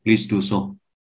 please do so.